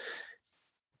field,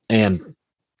 and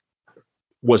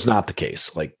was not the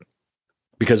case. Like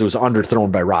because it was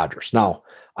underthrown by Rodgers. Now,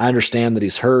 I understand that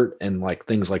he's hurt and like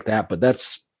things like that, but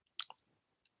that's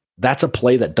a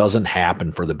play that doesn't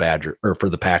happen for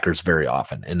the Packers very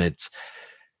often. And it's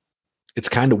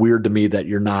kind of weird to me that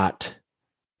you're not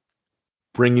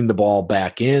bringing the ball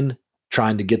back in,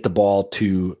 trying to get the ball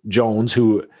to Jones,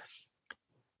 who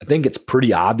I think it's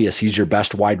pretty obvious he's your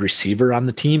best wide receiver on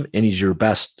the team, and he's your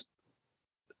best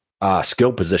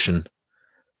skill position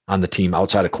on the team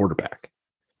outside of quarterback.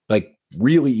 Like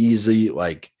really easy,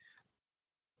 like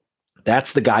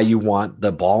that's the guy you want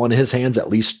the ball in his hands at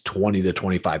least 20 to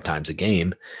 25 times a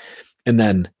game. And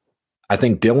then I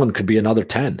think Dillon could be another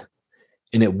 10,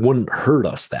 and it wouldn't hurt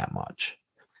us that much.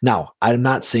 Now, I'm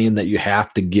not saying that you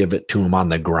have to give it to him on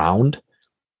the ground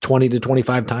 20 to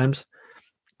 25 times,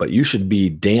 but you should be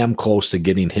damn close to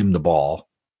getting him the ball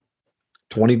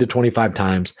 20 to 25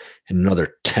 times and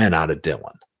another 10 out of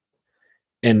Dillon.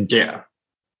 And yeah,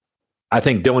 I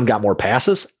think Dillon got more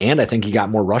passes, and I think he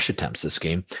got more rush attempts this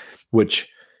game, which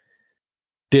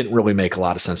didn't really make a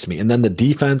lot of sense to me. And then the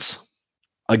defense,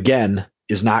 again,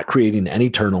 is not creating any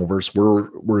turnovers.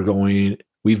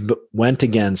 We've went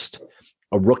against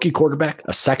a rookie quarterback,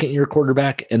 a second-year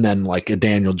quarterback, and then like a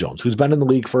Daniel Jones, who's been in the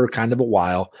league for kind of a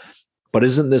while, but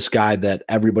isn't this guy that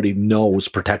everybody knows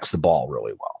protects the ball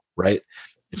really well, right?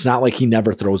 It's not like he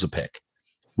never throws a pick.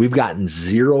 We've gotten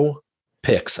 0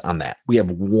 picks on that. We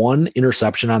have 1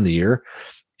 interception on the year,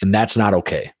 and that's not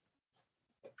okay.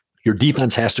 Your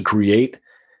defense has to create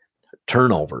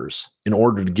turnovers in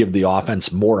order to give the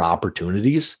offense more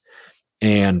opportunities.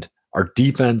 And our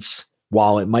defense,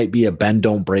 while it might be a bend,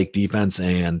 don't break defense,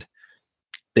 and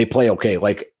they play okay.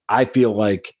 Like I feel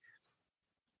like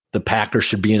the Packers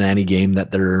should be in any game that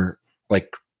they're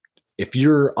like, if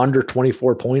you're under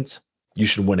 24 points, you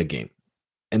should win a game.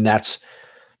 And that's,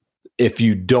 if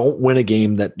you don't win a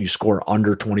game that you score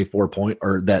under 24 points,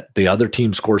 or that the other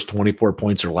team scores 24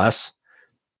 points or less,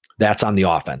 that's on the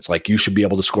offense. Like you should be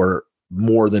able to score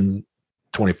more than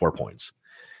 24 points.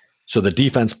 So the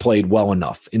defense played well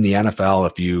enough in the NFL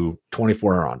if you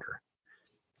 24 or under.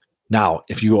 Now,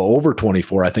 if you go over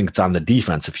 24, I think it's on the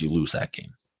defense if you lose that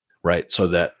game, right? So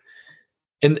that,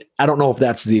 and I don't know if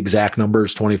that's the exact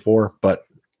numbers 24, but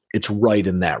it's right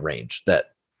in that range, that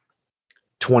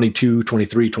 22,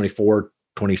 23, 24,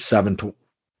 27,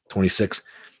 26,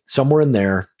 somewhere in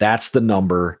there, that's the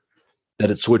number that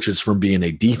it switches from being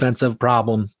a defensive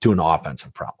problem to an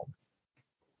offensive problem.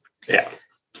 Yeah.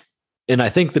 And I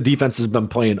think the defense has been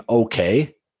playing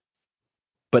okay,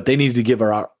 but they need to give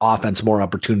our offense more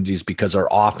opportunities because our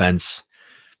offense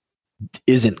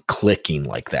isn't clicking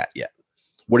like that yet.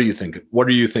 What do you think? What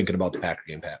are you thinking about the Packer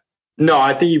game, Pat? No,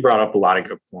 I think you brought up a lot of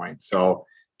good points. So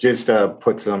just to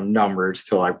put some numbers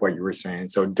to like what you were saying.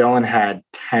 So Dillon had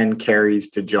 10 carries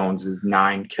to Jones's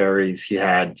 9 carries. He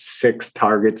had 6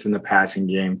 targets in the passing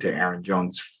game to Aaron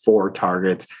Jones' 4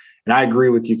 targets. And I agree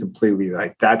with you completely.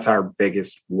 Like that's our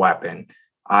biggest weapon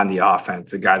on the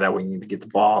offense, the guy that we need to get the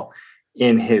ball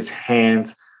in his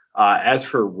hands. As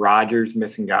for Rodgers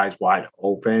missing guys wide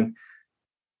open,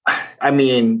 I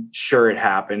mean, sure, it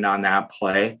happened on that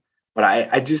play, but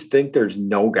I just think there's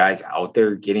no guys out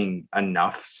there getting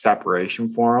enough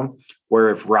separation for him. Where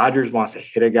if Rodgers wants to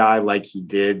hit a guy like he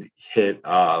did hit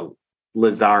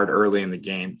Lazard early in the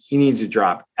game, he needs to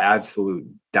drop absolute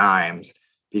dimes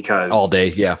because all day,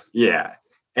 yeah,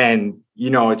 and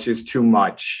it's just too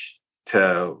much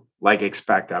to like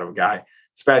expect out of a guy.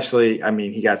 Especially, I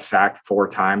mean, he got sacked 4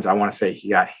 times. I want to say he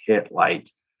got hit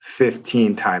like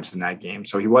 15 times in that game.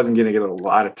 So he wasn't going to get a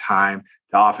lot of time.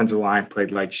 The offensive line played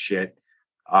like shit.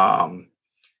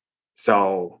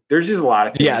 So there's just a lot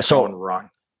of things going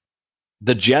wrong.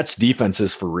 The Jets defense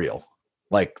is for real.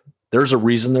 Like there's a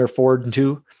reason they're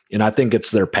 4-2. And I think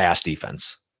it's their pass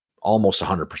defense. Almost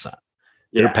 100%.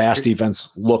 Their pass defense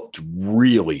looked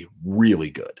really,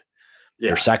 really good. Yeah.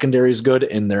 Their secondary is good,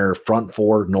 and their front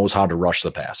 4 knows how to rush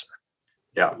the passer.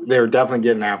 Yeah, they were definitely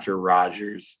getting after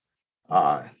Rodgers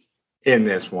in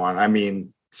this one. I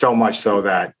mean, so much so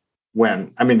that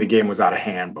the game was out of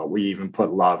hand, but we even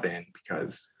put Love in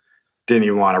because didn't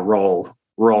even want to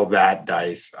roll that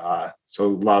dice. So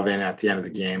Love in at the end of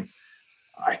the game.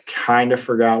 I kind of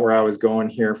forgot where I was going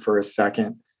here for a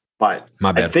second, but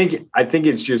my bad. I think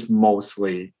it's just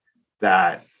mostly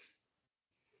that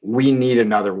we need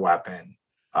another weapon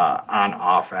on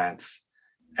offense.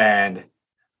 And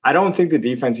I don't think the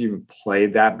defense even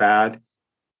played that bad.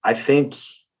 I think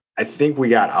we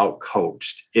got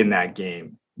out-coached in that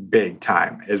game big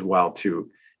time as well, too,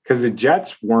 because the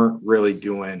Jets weren't really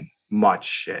doing much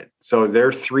shit. So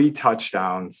their 3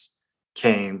 touchdowns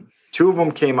 2 of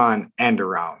them came on end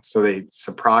around. So they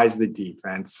surprised the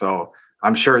defense. So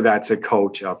I'm sure that's a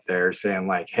coach up there saying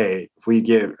like, hey, if we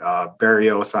get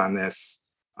Berrios on this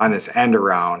end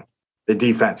around, the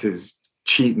defense is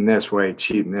cheating this way.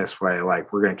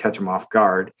 Like we're going to catch them off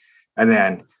guard. And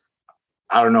then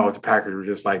I don't know if the Packers were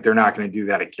just like, they're not going to do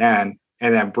that again.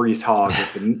 And then Breece Hall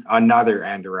gets another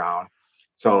end around.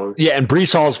 So yeah, and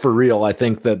Breece Hall's for real. I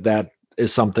think that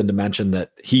is something to mention,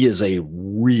 that he is a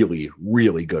really,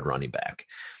 really good running back.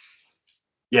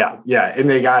 Yeah. And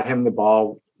they got him the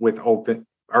ball with open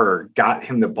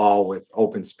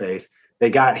space. They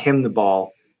got him the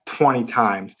ball 20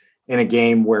 times in a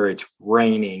game where it's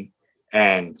raining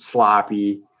and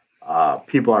sloppy.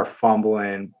 People are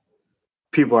fumbling.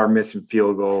 People are missing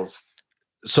field goals.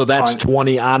 So that's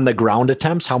 20 on the ground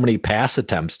attempts. How many pass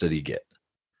attempts did he get?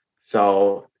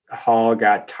 So Hall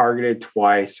got targeted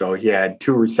twice. So he had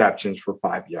 2 receptions for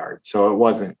 5 yards. So it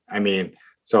wasn't,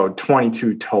 so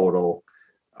 22 total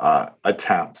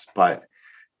attempts. But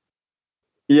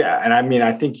yeah, and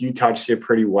I think you touched it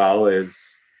pretty well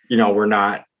we're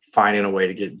not finding a way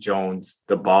to get Jones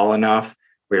the ball enough.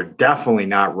 We're definitely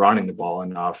not running the ball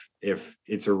enough if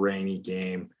it's a rainy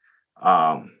game.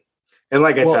 And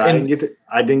like I said,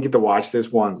 I didn't get to watch this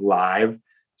one live,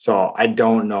 so I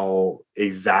don't know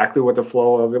exactly what the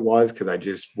flow of it was because I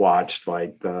just watched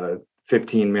like the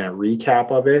 15-minute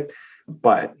recap of it.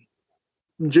 But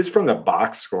just from the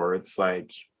box score, it's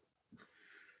like,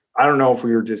 I don't know if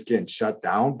we were just getting shut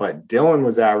down, but Dillon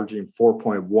was averaging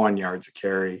 4.1 yards a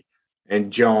carry,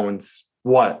 and Jones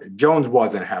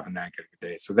wasn't having that good of a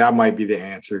day. So that might be the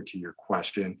answer to your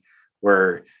question,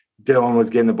 where Dillon was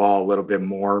getting the ball a little bit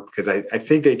more because I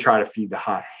think they try to feed the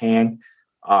hot hand.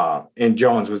 And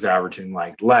Jones was averaging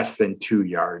like less than 2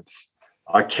 yards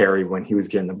a carry when he was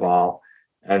getting the ball.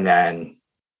 And then,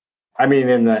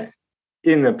 in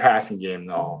the passing game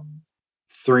though,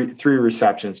 three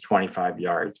receptions, 25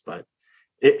 yards. But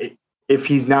if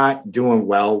he's not doing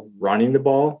well running the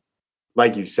ball,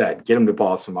 like you said, get him the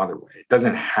ball some other way. It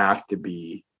doesn't have to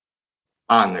be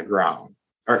on the ground.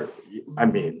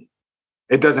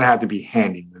 It doesn't have to be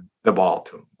handing the ball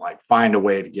to him. Like, find a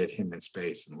way to get him in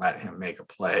space and let him make a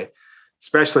play,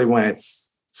 especially when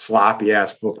it's sloppy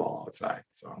ass football outside.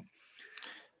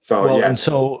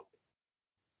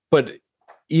 But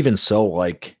even so,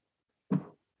 like,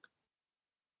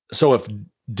 so if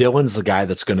Dillon's the guy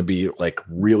that's going to be like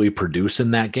really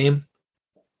producing that game,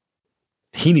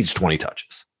 he needs 20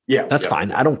 touches. Yeah, that's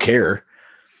fine. I don't care.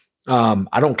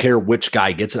 I don't care which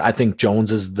guy gets it. I think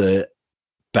Jones is the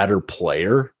better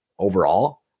player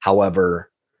overall.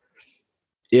 However,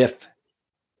 if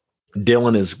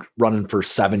Dillon is running for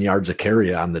 7 yards a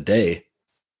carry on the day,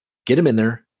 get him in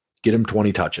there, get him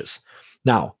 20 touches.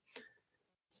 Now,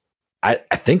 I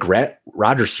think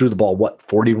Rodgers threw the ball,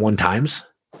 41 times?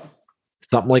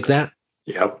 Something like that.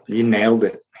 Yep, you nailed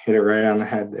it. Hit it right on the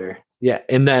head there. Yeah,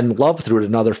 and then Love threw it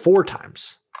another 4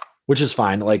 times, which is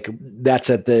fine. Like,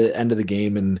 that's at the end of the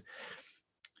game, and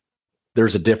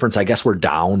there's a difference. I guess we're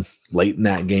down late in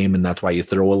that game, and that's why you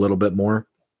throw a little bit more.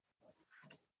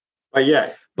 But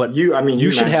yeah, but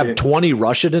you should have 20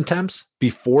 rushing attempts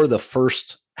before the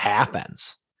first half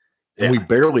ends. And we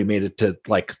barely made it to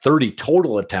like 30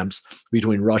 total attempts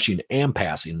between rushing and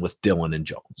passing with Dillon and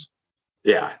Jones.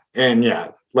 Yeah. And yeah,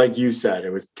 like you said,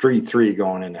 it was 3-3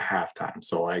 going into halftime.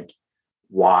 So like,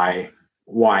 why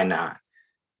not?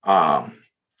 And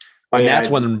that's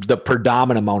when the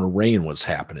predominant amount of rain was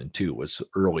happening too, was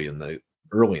early in the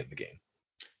game.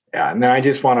 Yeah. And then I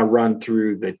just want to run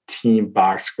through the team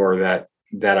box score that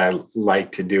I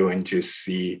like to do and just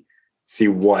see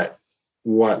what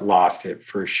lost it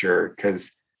for sure.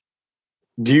 Because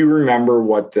do you remember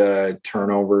what the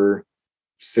turnover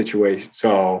situation?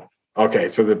 So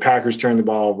the Packers turned the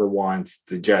ball over once.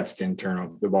 The Jets didn't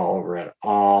turn the ball over at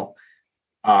all.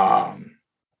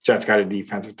 Jets got a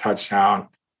defensive touchdown.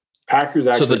 Packers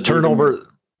actually. So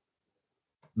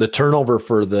the turnover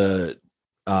for the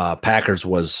Packers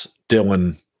was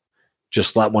Dillon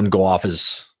just let one go off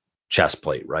his chest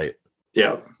plate, right?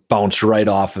 Yeah. Bounced right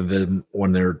off of him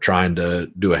when they're trying to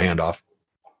do a handoff.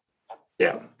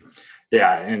 Yeah.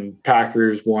 Yeah. And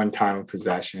Packers one time of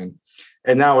possession.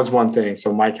 And that was one thing.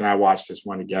 So Mike and I watched this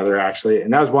one together, actually.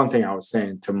 And that was one thing I was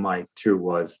saying to Mike too,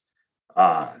 was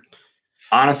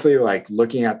honestly, like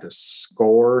looking at the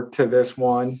score to this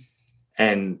one.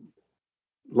 And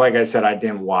like I said, I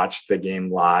didn't watch the game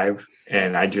live,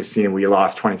 and I just seen we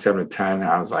lost 27-10. And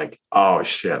I was like, oh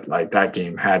shit, like that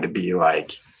game had to be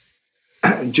like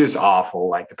just awful.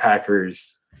 Like the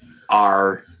Packers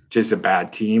are just a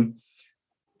bad team.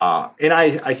 And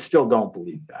I still don't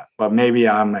believe that, but maybe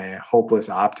I'm a hopeless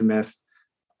optimist.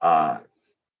 3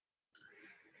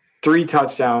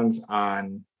 touchdowns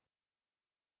on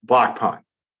block punt,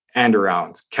 end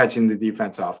arounds, catching the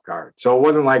defense off guard. So it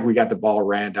wasn't like we got the ball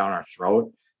ran down our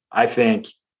throat. I think,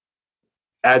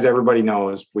 as everybody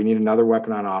knows, we need another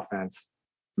weapon on offense.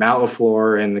 Matt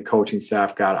LaFleur and the coaching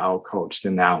staff got out-coached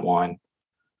in that one.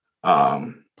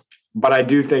 But I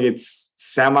do think it's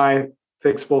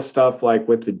semi-fixable stuff like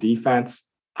with the defense.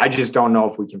 I just don't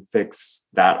know if we can fix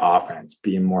that offense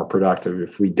being more productive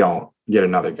if we don't get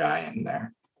another guy in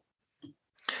there.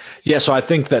 Yeah, so I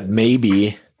think that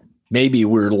maybe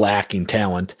we're lacking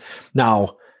talent.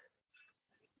 Now,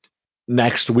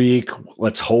 next week,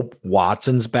 let's hope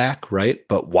Watson's back, right?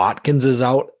 But Watkins is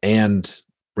out, and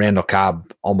Randall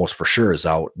Cobb almost for sure is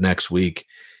out next week,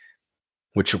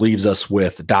 which leaves us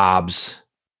with Dobbs,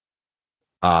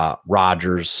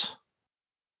 Rodgers,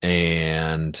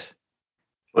 and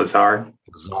Lazard.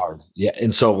 Yeah,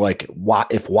 and so like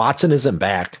if Watson isn't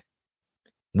back,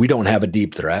 we don't have a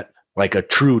deep threat, like a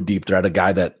true deep threat, a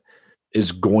guy that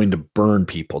is going to burn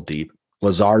people deep.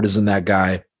 Lazard isn't that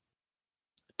guy.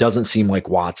 Doesn't seem like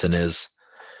Watson is,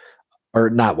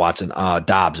 or not Watson,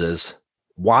 Dobbs is.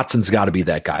 Watson's got to be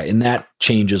that guy. And that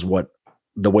changes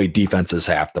the way defenses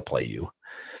have to play you,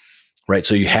 right?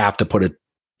 So you have to put a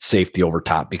safety over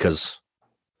top because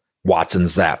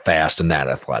Watson's that fast and that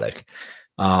athletic.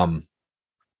 I'm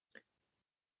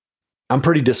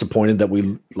pretty disappointed that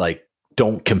we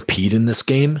don't compete in this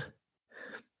game.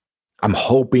 I'm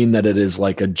hoping that it is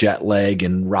like a jet lag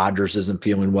and Rodgers isn't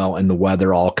feeling well and the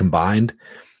weather all combined,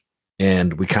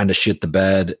 and we kind of shit the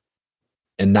bed.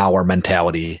 And now our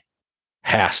mentality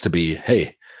has to be,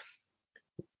 hey,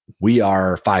 we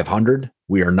are 500.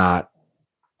 We are not,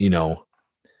 if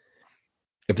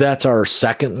that's our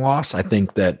second loss, I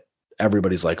think that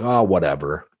everybody's like, oh,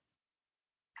 whatever.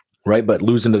 Right. But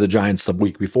losing to the Giants the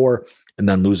week before and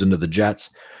then losing to the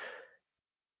Jets,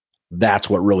 that's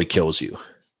what really kills you.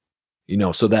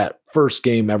 So that first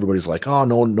game, everybody's like, oh,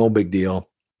 no big deal.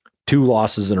 2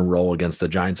 losses in a row against the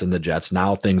Giants and the Jets.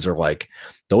 Now things are like,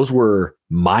 those were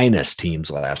minus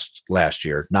teams last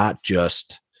year, not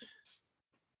just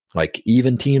like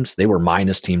even teams. They were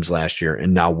minus teams last year,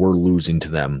 and now we're losing to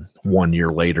them 1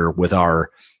 year later with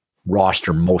our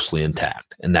roster mostly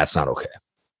intact, and that's not okay.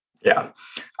 Yeah.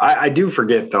 I do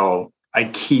forget, though. I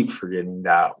keep forgetting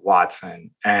that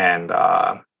Watson and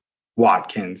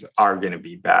Watkins are going to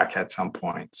be back at some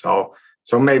point. So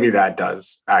maybe that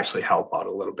does actually help out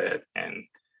a little bit. And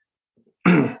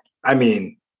I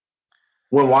mean,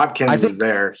 when Watkins was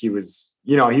there, he was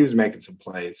making some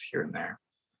plays here and there.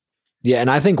 Yeah.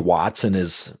 And I think Watson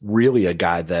is really a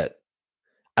guy that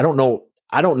I don't know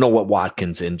what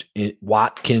Watkins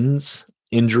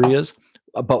injury is.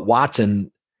 But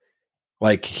Watson,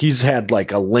 like he's had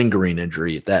like a lingering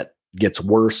injury that gets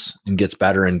worse and gets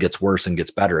better and gets worse and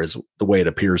gets better is the way it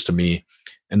appears to me.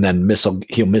 And then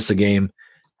he'll miss a game, and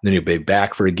then he'll be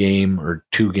back for a game or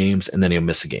 2 games, and then he'll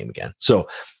miss a game again. So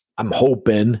I'm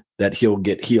hoping that he'll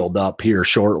get healed up here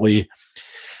shortly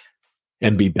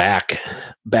and be back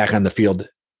on the field,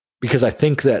 because I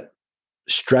think that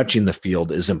stretching the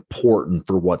field is important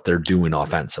for what they're doing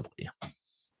offensively.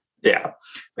 Yeah.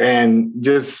 And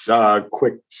just a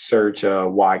quick search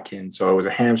Watkins. So it was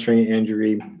a hamstring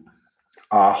injury,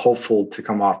 hopeful to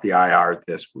come off the IR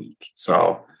this week.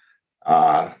 So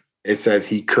it says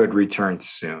he could return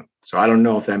soon. So I don't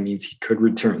know if that means he could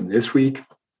return this week,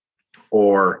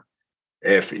 or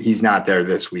if he's not there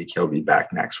this week, he'll be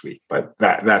back next week. But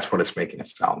that's what it's making it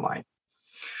sound like.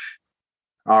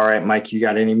 All right, Mike, you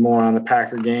got any more on the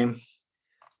Packer game?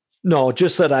 No,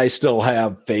 just that I still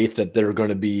have faith that they're going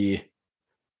to be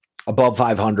above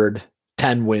 500,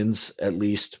 10 wins at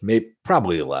least, maybe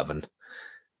probably 11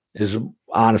 is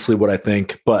honestly what I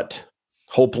think, but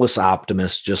hopeless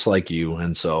optimist just like you.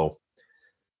 And so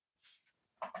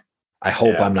I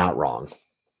hope I'm not wrong.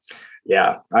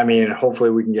 Yeah. I mean, hopefully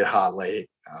we can get hot late.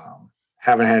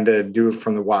 Haven't had to do it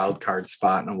from the wild card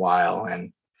spot in a while.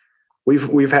 And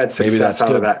we've had success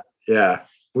out of that. Yeah.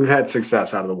 We've had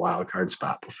success out of the wild card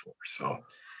spot before.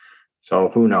 So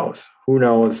who knows? Who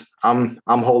knows? I'm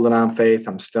holding on faith.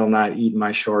 I'm still not eating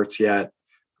my shorts yet.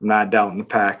 I'm not doubting the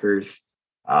Packers.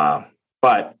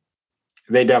 But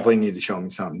they definitely need to show me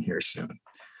something here soon.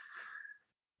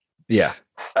 Yeah.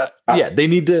 They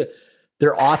need to,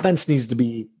 their offense needs to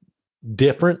be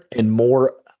different and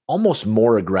almost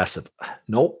more aggressive.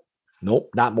 Nope,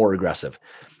 not more aggressive.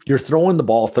 You're throwing the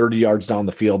ball 30 yards down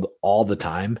the field all the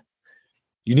time.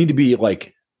 You need to be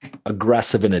like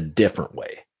aggressive in a different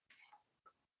way.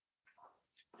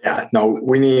 Yeah, no,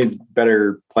 we need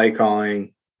better play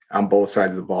calling on both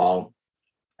sides of the ball.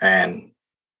 And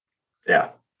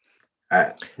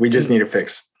we just need to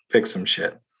fix some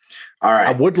shit. All right.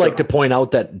 I would like to point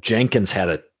out that Jenkins had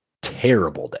a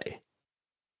terrible day.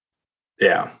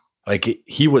 Yeah. Like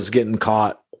he was getting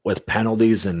caught with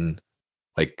penalties and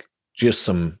like just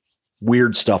some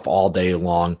weird stuff all day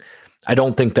long. I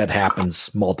don't think that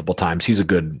happens multiple times. He's a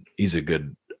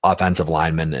good offensive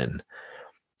lineman, and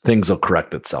things will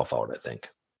correct itself out, I think.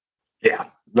 Yeah.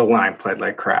 The line played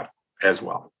like crap as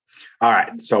well. All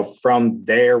right. So from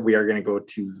there, we are going to go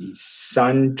to the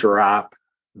Sun Drop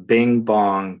Bing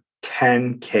Bong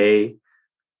 10K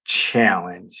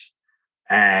challenge.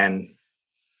 And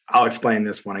I'll explain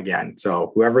this one again.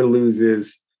 So whoever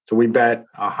loses, so we bet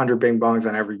 100 Bing Bongs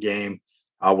on every game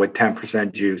with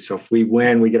 10% juice. So if we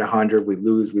win, we get 100. We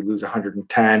lose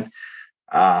 110.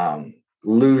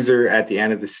 Loser at the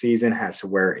end of the season has to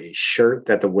wear a shirt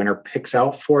that the winner picks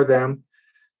out for them,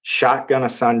 shotgun a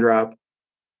sun drop.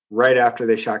 Right after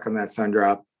they shotgun that sun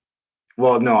drop,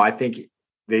 well, no, I think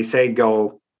they say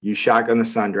go, you shotgun the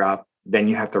sun drop, then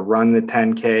you have to run the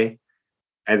 10K.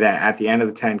 And then at the end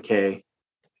of the 10K,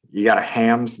 you got a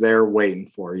Hams there waiting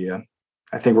for you.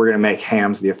 I think we're going to make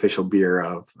Hams the official beer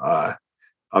of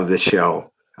the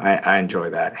show. I enjoy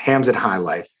that. Hams and High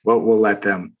Life. We'll let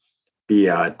them be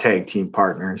tag team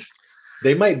partners.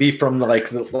 They might be from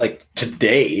like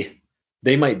today.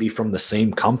 They might be from the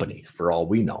same company for all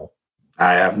we know.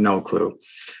 I have no clue.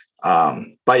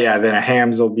 But yeah, then a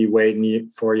Hams will be waiting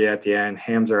for you at the end.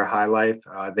 Hams are a High Life.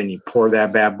 Then you pour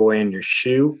that bad boy in your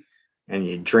shoe and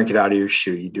you drink it out of your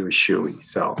shoe. You do a shoey.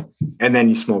 So, and then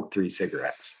you smoke 3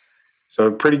 cigarettes. So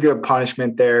a pretty good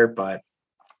punishment there, but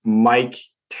Mike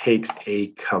takes a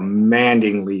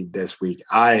commanding lead this week.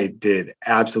 I did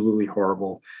absolutely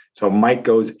horrible. So Mike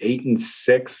goes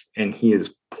 8-6 and he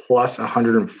is plus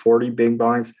 140 Bing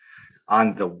Bongs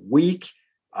on the week.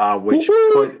 Which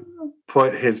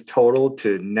put his total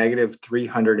to negative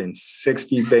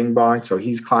 360 Bing Bong. So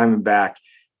he's climbing back.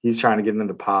 He's trying to get into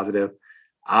the positive.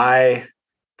 I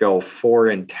go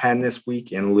 4-10 this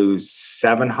week and lose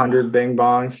 700 Bing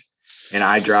Bongs. And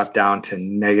I drop down to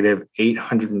negative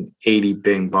 880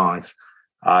 Bing Bongs.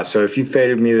 So if you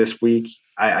faded me this week,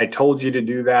 I told you to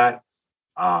do that.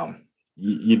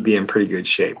 You'd be in pretty good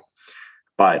shape.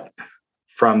 But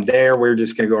from there, we're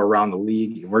just going to go around the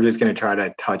league. We're just going to try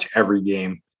to touch every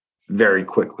game very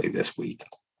quickly this week.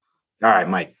 All right,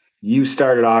 Mike, you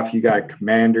started off. You got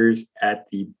Commanders at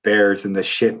the Bears in the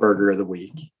shit burger of the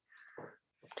week.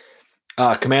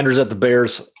 Commanders at the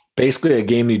Bears, basically a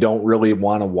game you don't really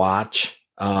want to watch.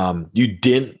 You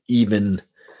didn't even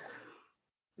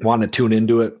want to tune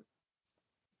into it.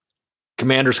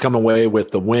 Commanders come away with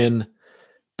the win.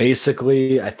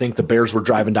 Basically, I think the Bears were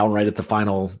driving down right at the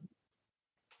final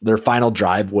their final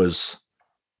drive was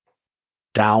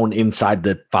down inside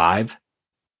the 5,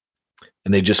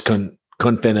 and they just couldn't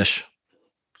finish.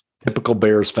 Typical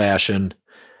Bears fashion.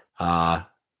 That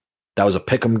was a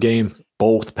pick'em game.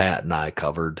 Both Pat and I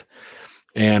covered.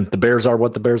 And the Bears are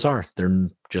what the Bears are. They're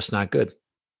just not good.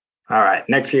 All right.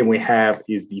 Next game we have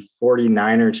is the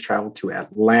 49ers travel to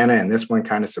Atlanta, and this one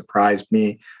kind of surprised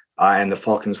me. And the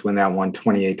Falcons win that one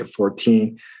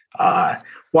 28-14.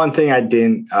 One thing I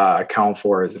didn't account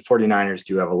for is the 49ers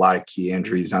do have a lot of key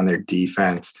injuries on their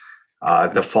defense.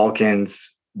 The Falcons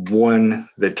won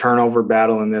the turnover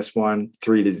battle in this one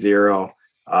 3-0.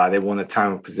 They won the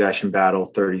time of possession battle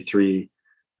 33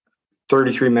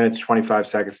 minutes, 25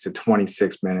 seconds to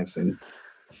 26 minutes and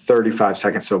 35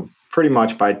 seconds. So pretty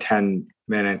much by 10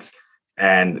 minutes.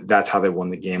 And that's how they won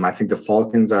the game. I think the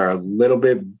Falcons are a little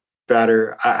bit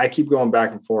better. I keep going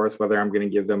back and forth whether I'm going to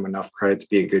give them enough credit to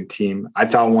be a good team. I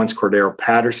thought once Cordero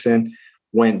Patterson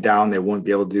went down, they wouldn't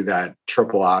be able to do that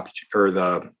triple option,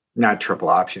 or not triple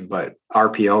option, but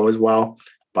RPO as well.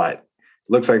 But it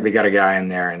looks like they got a guy in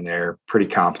there and they're pretty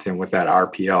competent with that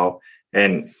RPO.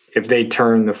 And if they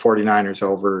turn the 49ers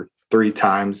over 3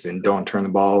 times and don't turn the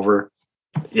ball over,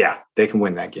 yeah, they can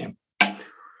win that game.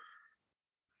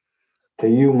 To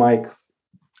you, Mike.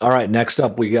 All right, next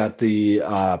up we got the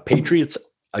Patriots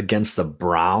against the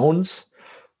Browns.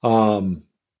 Thought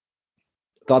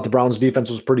the Browns defense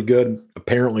was pretty good.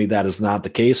 Apparently that is not the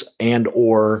case, and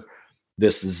or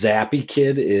this Zappy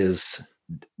kid is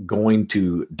going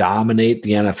to dominate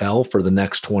the NFL for the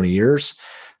next 20 years.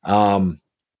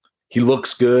 He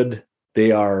looks good.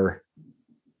 They are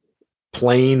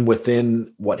playing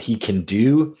within what he can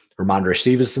do. Ramondre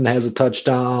Stevenson has a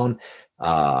touchdown.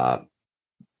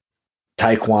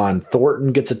 Tyquan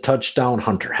Thornton gets a touchdown.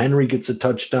 Hunter Henry gets a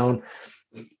touchdown.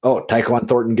 Oh, Tyquan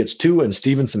Thornton gets 2 and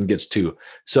Stevenson gets 2.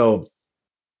 So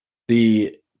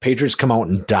the Patriots come out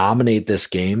and dominate this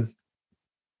game.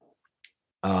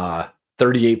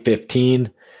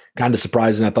 38-15. Kind of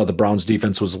surprising. I thought the Browns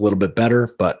defense was a little bit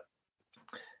better, but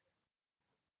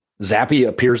Zappy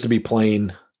appears to be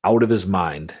playing out of his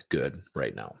mind good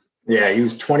right now. Yeah, he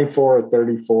was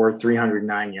 24-34,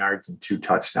 309 yards and 2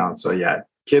 touchdowns. So, yeah,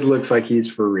 kid looks like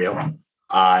he's for real.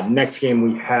 Next game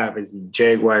we have is the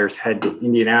Jaguars head to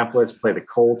Indianapolis, play the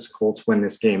Colts. Colts win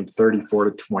this game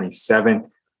 34-27.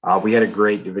 We had a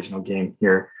great divisional game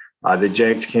here. The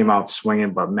Jags came out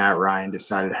swinging, but Matt Ryan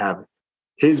decided to have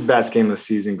his best game of the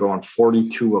season, going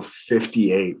 42 of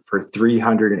 58 for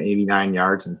 389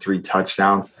 yards and 3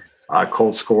 touchdowns.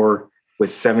 Colts score with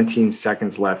 17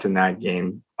 seconds left in that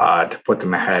game to put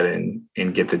them ahead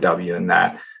and get the W in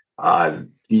that.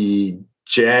 The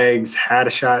Jags had a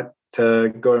shot to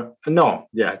go.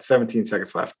 17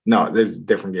 seconds left. No, there's a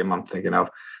different game I'm thinking of.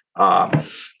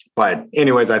 But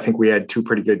anyways, I think we had 2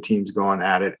 pretty good teams going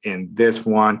at it in this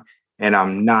one, and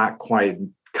I'm not quite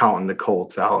counting the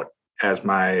Colts out as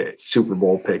my Super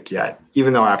Bowl pick yet.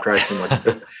 Even though after I seen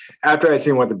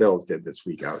what the Bills did this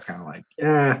week, I was kind of like,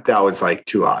 that was like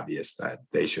too obvious that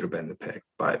they should have been the pick.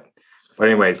 But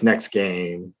anyways, next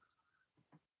game.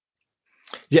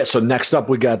 Yeah, so next up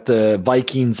we got the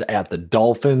Vikings at the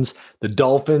Dolphins. The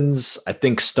Dolphins, I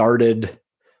think, started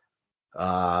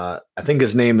I think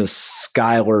his name is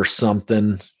Skylar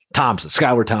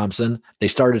Thompson. They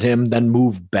started him, then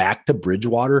moved back to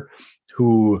Bridgewater,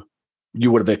 who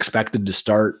you would have expected to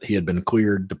start. He had been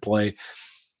cleared to play.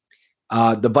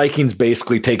 The Vikings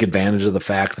basically take advantage of the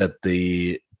fact that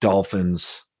the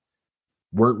Dolphins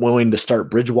weren't willing to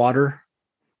start Bridgewater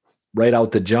right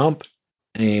out the jump,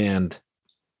 and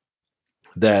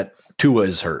that Tua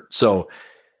is hurt. So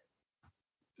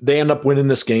they end up winning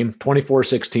this game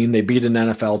 24-16. They beat an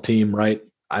NFL team, right?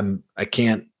 I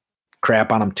can't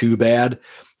crap on them too bad,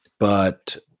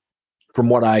 but from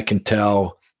what I can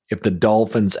tell, if the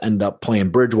Dolphins end up playing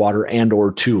Bridgewater and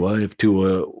or Tua, if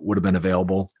Tua would have been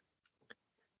available,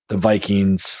 the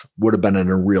Vikings would have been in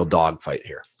a real dogfight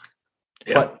here.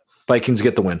 Yeah. But Vikings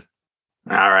get the win.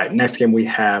 All right. Next game we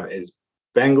have is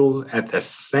Bengals at the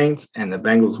Saints, and the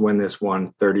Bengals win this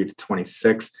one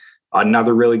 30-26.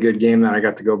 Another really good game that I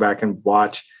got to go back and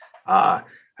watch. I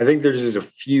think there's just a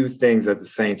few things that the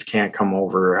Saints can't come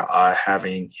over,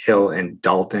 having Hill and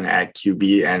Dalton at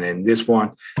QB. And in this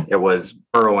one, it was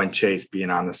Burrow and Chase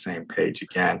being on the same page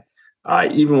again.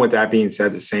 Even with that being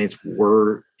said, the Saints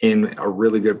were in a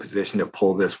really good position to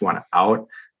pull this one out.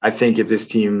 I think if this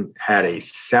team had a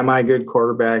semi-good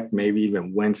quarterback, maybe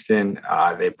even Winston,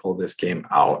 they pull this game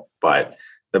out. But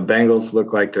the Bengals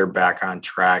look like they're back on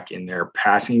track in their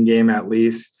passing game at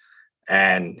least.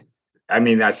 And I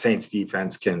mean, that Saints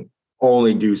defense can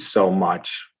only do so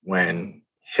much when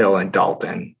Hill and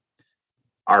Dalton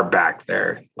are back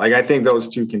there. Like, I think those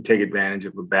two can take advantage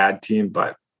of a bad team,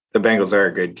 but the Bengals are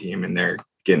a good team and they're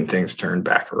getting things turned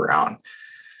back around.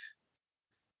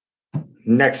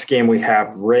 Next game, we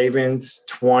have Ravens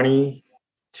 20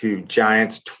 to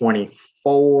Giants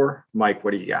 24. Mike,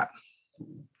 what do you got?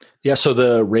 Yeah, so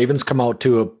the Ravens come out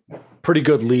to a pretty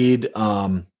good lead,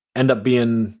 end up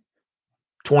being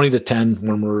 20-10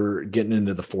 when we're getting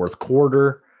into the fourth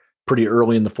quarter. Pretty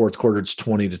early in the fourth quarter, it's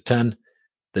 20-10.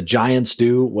 The Giants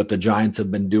do what the Giants have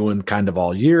been doing kind of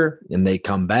all year, and they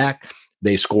come back.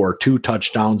 They score 2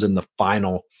 touchdowns in the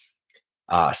final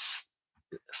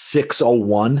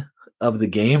 6:01 of the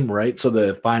game, right? So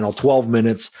the final 12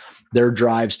 minutes, their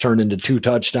drives turn into 2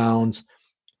 touchdowns,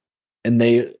 and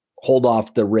they hold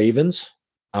off the Ravens.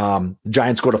 The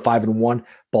Giants go to 5-1.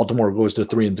 Baltimore goes to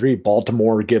 3-3.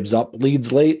 Baltimore gives up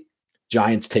leads late.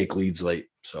 Giants take leads late.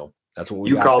 So that's what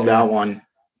we got. Called there. That one.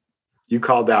 You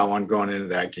called that one going into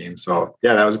that game. So,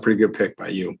 yeah, that was a pretty good pick by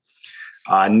you.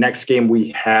 Next game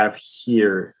we have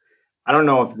here, I don't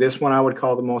know if this one I would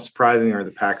call the most surprising or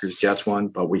the Packers-Jets one,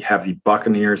 but we have the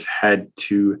Buccaneers head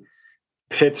to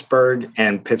Pittsburgh,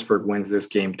 and Pittsburgh wins this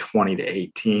game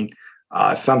 20-18.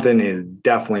 Something is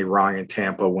definitely wrong in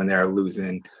Tampa when they're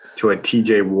losing to a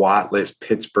TJ Wattless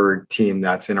Pittsburgh team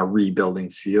that's in a rebuilding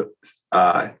season.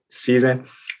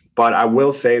 But I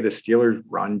will say the Steelers'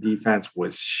 run defense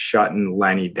was shutting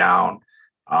Lenny down.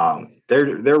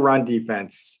 Their run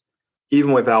defense,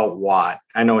 even without Watt,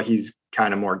 I know he's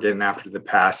kind of more getting after the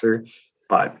passer,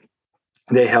 but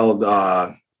they held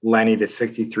Lenny to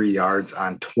 63 yards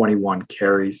on 21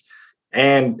 carries.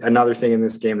 And another thing in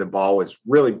this game, the ball was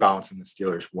really bouncing the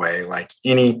Steelers' way. Like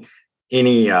any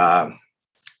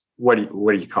what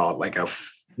do you call it? Like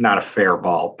not a fair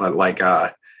ball, but like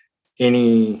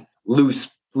any loose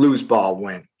ball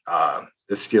went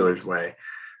the Steelers' way.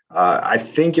 I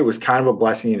think it was kind of a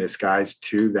blessing in disguise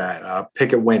too that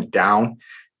Pickett went down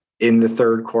in the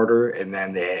third quarter, and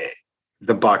then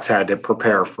the Bucs had to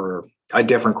prepare for a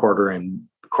different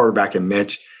quarterback in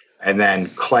Mitch, and then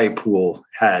Claypool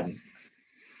had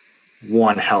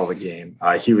one hell of a game.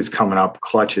 He was coming up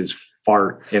clutch as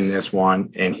fart in this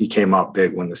one, and he came up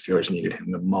big when the Steelers needed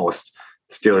him the most.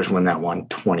 The Steelers win that one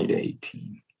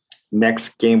 20-18.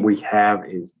 Next game we have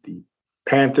is the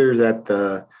Panthers at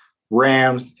the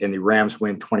Rams, and the Rams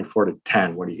win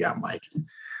 24-10. What do you got, Mike?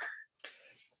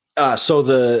 So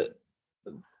the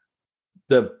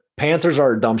Panthers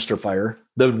are a dumpster fire.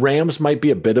 The Rams might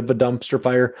be a bit of a dumpster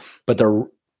fire, but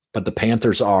the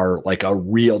Panthers are like a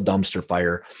real dumpster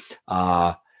fire.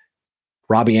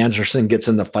 Robbie Anderson gets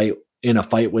in a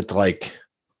fight with like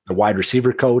the wide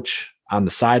receiver coach on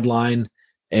the sideline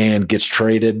and gets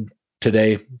traded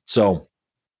today. So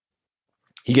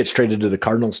he gets traded to the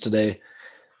Cardinals today.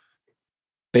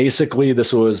 Basically,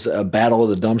 this was a battle of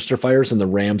the dumpster fires, and the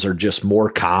Rams are just more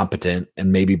competent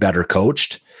and maybe better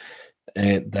coached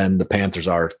than the Panthers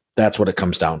are. That's what it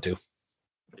comes down to.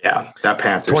 Yeah, that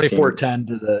Panthers 24-10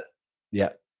 to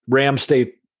the Rams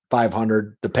stay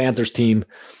 500. The Panthers team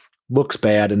looks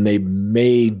bad, and they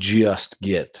may just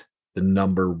get the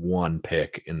number 1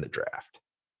 pick in the draft.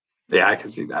 Yeah, I can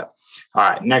see that. All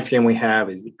right, next game we have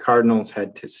is the Cardinals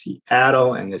head to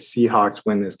Seattle, and the Seahawks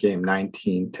win this game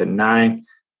 19-9.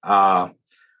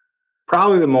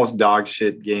 Probably the most dog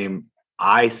shit game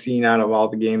I seen out of all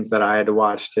the games that I had to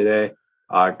watch today.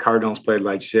 Cardinals played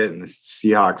like shit, and the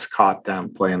Seahawks caught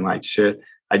them playing like shit.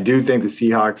 I do think the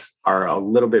Seahawks are a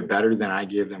little bit better than I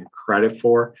give them credit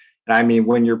for. And I mean,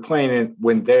 when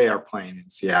they are playing in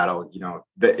Seattle,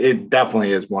 it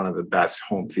definitely is one of the best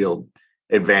home field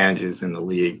advantages in the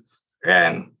league.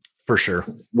 And for sure,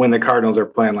 when the Cardinals are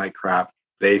playing like crap,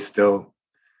 they still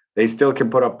can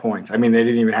put up points. I mean, they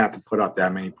didn't even have to put up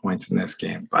that many points in this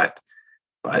game, but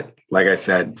like I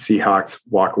said, Seahawks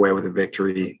walk away with a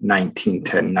victory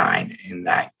 19-9 in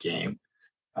that game.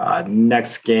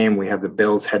 Next game, we have the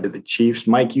Bills head to the Chiefs.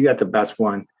 Mike, you got the best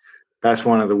one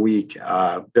of the week.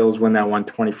 Bills win that one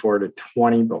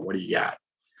 24-20, but what do you got?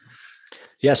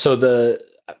 Yeah, so this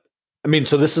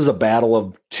is a battle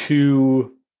of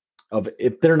two of,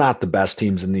 if they're not the best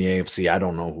teams in the AFC, I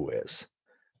don't know who is.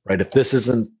 Right? If this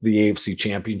isn't the AFC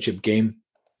Championship game,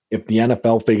 if the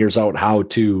NFL figures out how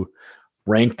to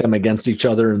rank them against each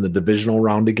other in the divisional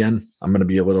round again, I'm going to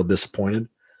be a little disappointed.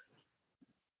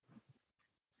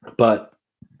 But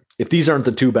if these aren't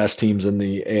the 2 best teams in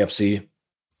the AFC,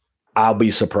 I'll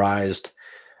be surprised.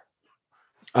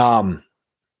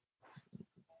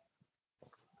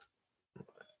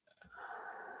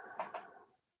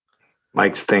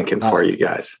 Mike's thinking for you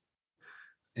guys.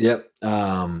 Yep.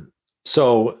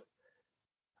 So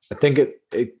I think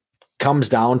it comes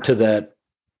down to that.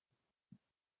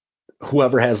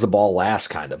 whoever has the ball last,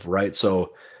 kind of, right?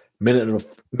 So minute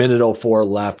 04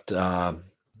 left.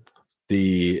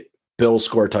 The Bills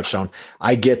score a touchdown.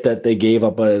 I get that they gave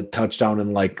up a touchdown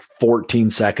in like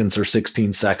 14 seconds or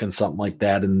 16 seconds, something like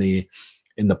that in the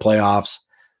playoffs.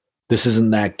 This isn't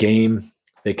that game.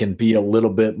 They can be a little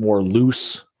bit more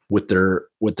loose with their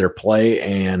play,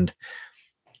 and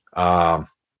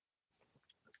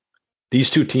these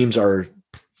two teams they're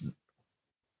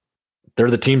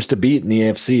the teams to beat in the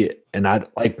AFC, and I'd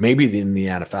like maybe in the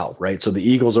NFL, right? So the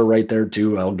Eagles are right there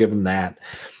too. I'll give them that.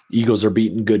 Eagles are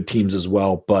beating good teams as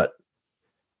well, but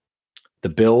the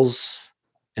Bills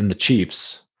and the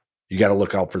Chiefs, you got to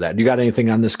look out for that. You got anything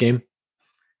on this game?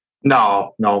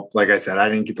 No. Like I said, I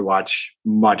didn't get to watch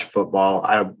much football.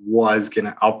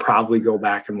 I'll probably go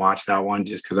back and watch that one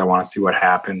just because I want to see what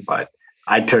happened. But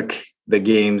I took the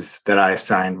games that I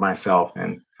assigned myself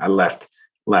and I left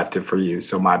it for you.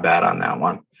 So my bad on that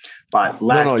one. But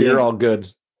game, you're all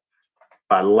good.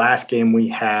 But last game we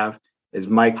have is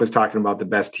Mike was talking about the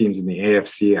best teams in the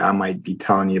AFC. I might be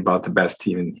telling you about the best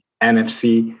team in the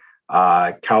NFC.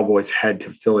 Cowboys head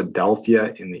to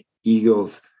Philadelphia, and the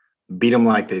Eagles beat them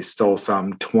like they stole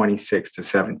some,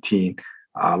 26-17.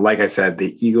 Like I said,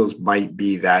 the Eagles might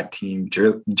be that team.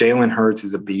 Jalen Hurts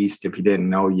is a beast. If you didn't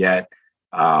know yet,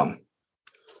 now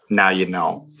you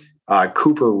know.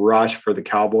 Cooper Rush for the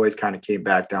Cowboys kind of came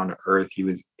back down to earth. He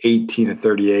was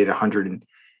 18-38,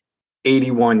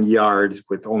 181 yards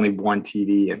with only one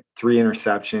TD and 3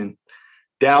 interceptions.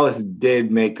 Dallas did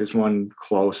make this one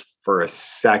close for a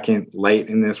second late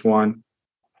in this one.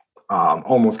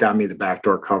 Almost got me the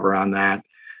backdoor cover on that.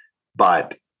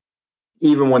 But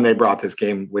even when they brought this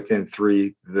game within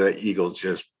 3, the Eagles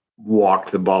just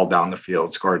walked the ball down the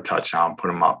field, scored a touchdown,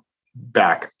 put them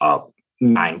back up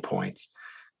 9 points.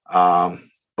 But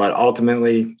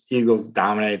ultimately, Eagles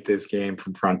dominated this game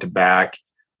from front to back,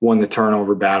 won the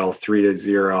turnover battle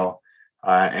 3-0,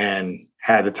 and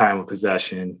had the time of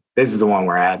possession. This is the one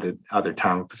where I had the other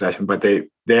time of possession, but they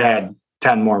had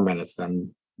 10 more minutes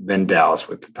than Dallas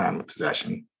with the time of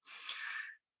possession.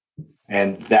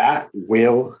 And that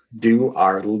will do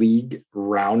our league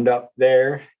roundup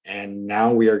there. And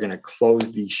now we are going to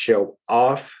close the show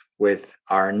off with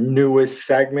our newest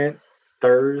segment,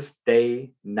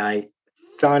 Thursday Night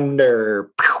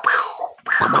Thunder.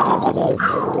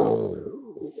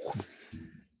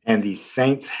 And the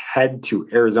Saints head to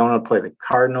Arizona to play the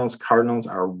Cardinals. Cardinals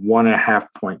are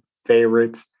 1.5-point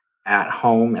favorites at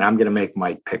home. And I'm going to make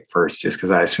Mike pick first just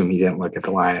because I assume he didn't look at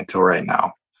the line until right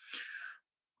now.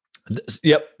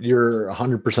 Yep, you're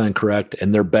 100% correct.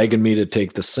 And they're begging me to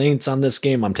take the Saints on this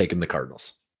game. I'm taking the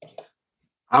Cardinals.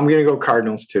 I'm going to go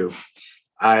Cardinals too.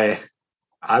 I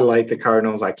like the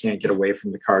Cardinals. I can't get away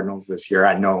from the Cardinals this year.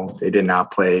 I know they did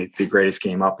not play the greatest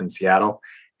game up in Seattle.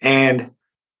 And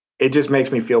it just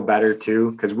makes me feel better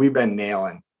too, because we've been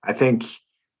nailing. I think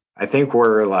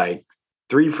we're like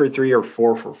 3 for 3 or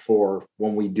 4 for 4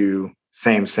 when we do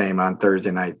same on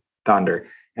Thursday Night Thunder.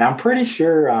 And I'm pretty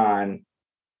sure on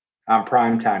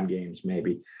primetime games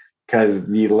maybe, because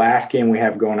the last game we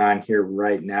have going on here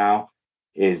right now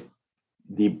is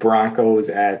the Broncos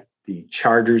at the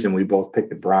Chargers, and we both picked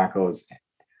the Broncos.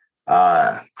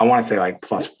 I want to say like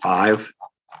 +5.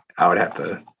 I would have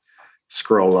to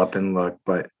scroll up and look,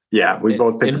 but yeah, we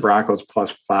both picked the Broncos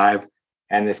 +5,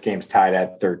 and this game's tied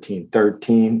at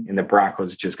 13-13, and the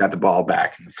Broncos just got the ball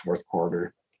back in the fourth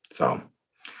quarter. So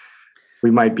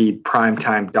we might be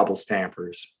primetime double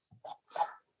stampers.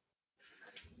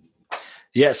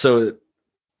 Yeah, so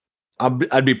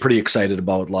I'd be pretty excited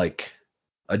about like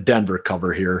a Denver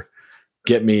cover here.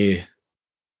 Get me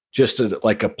just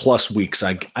like a plus weeks.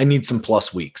 I need some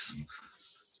plus weeks.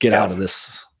 Get out of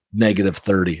this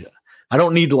 -30. I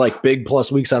don't need like big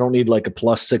plus weeks. I don't need like a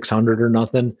 +600 or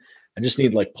nothing. I just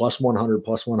need like +100,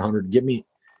 +100.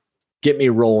 Get me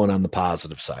rolling on the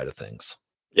positive side of things.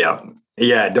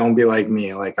 Yeah. Don't be like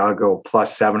me. Like I'll go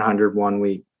 +700 one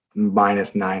week,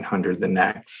 -900 the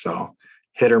next. So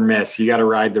hit or miss. You got to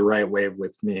ride the right wave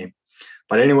with me.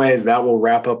 But anyways, that will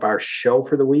wrap up our show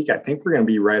for the week. I think we're going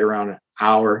to be right around an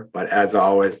hour. But as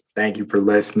always, thank you for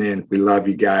listening. We love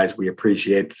you guys. We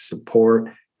appreciate the support.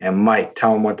 And Mike,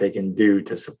 tell them what they can do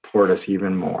to support us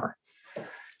even more.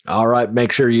 All right.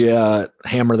 Make sure you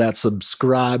hammer that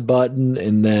subscribe button,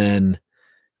 and then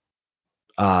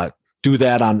do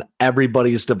that on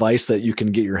everybody's device that you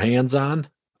can get your hands on.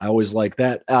 I always like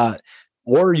that.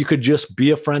 Or you could just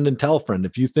be a friend and tell a friend.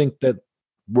 If you think that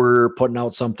we're putting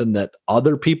out something that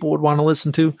other people would want to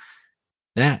listen to,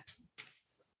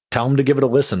 tell them to give it a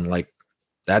listen. Like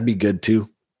that'd be good too.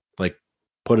 Like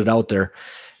put it out there.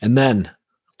 And then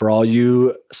for all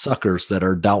you suckers that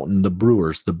are doubting the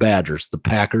Brewers, the Badgers, the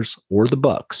Packers, or the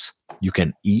Bucks, you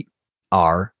can eat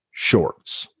our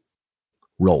shorts.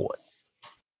 Roll it.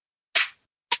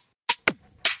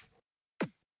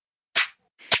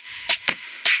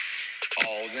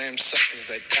 All them suckers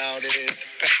that doubted the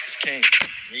Packers can't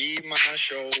eat my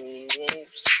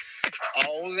shorts.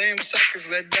 All them suckers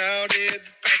that doubted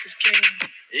the Packers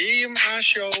can't eat my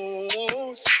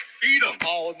shorts. Beat 'em.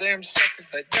 All them suckers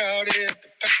that doubted the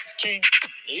Packers can't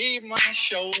eat my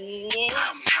shorts.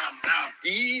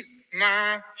 Eat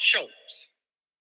my shorts.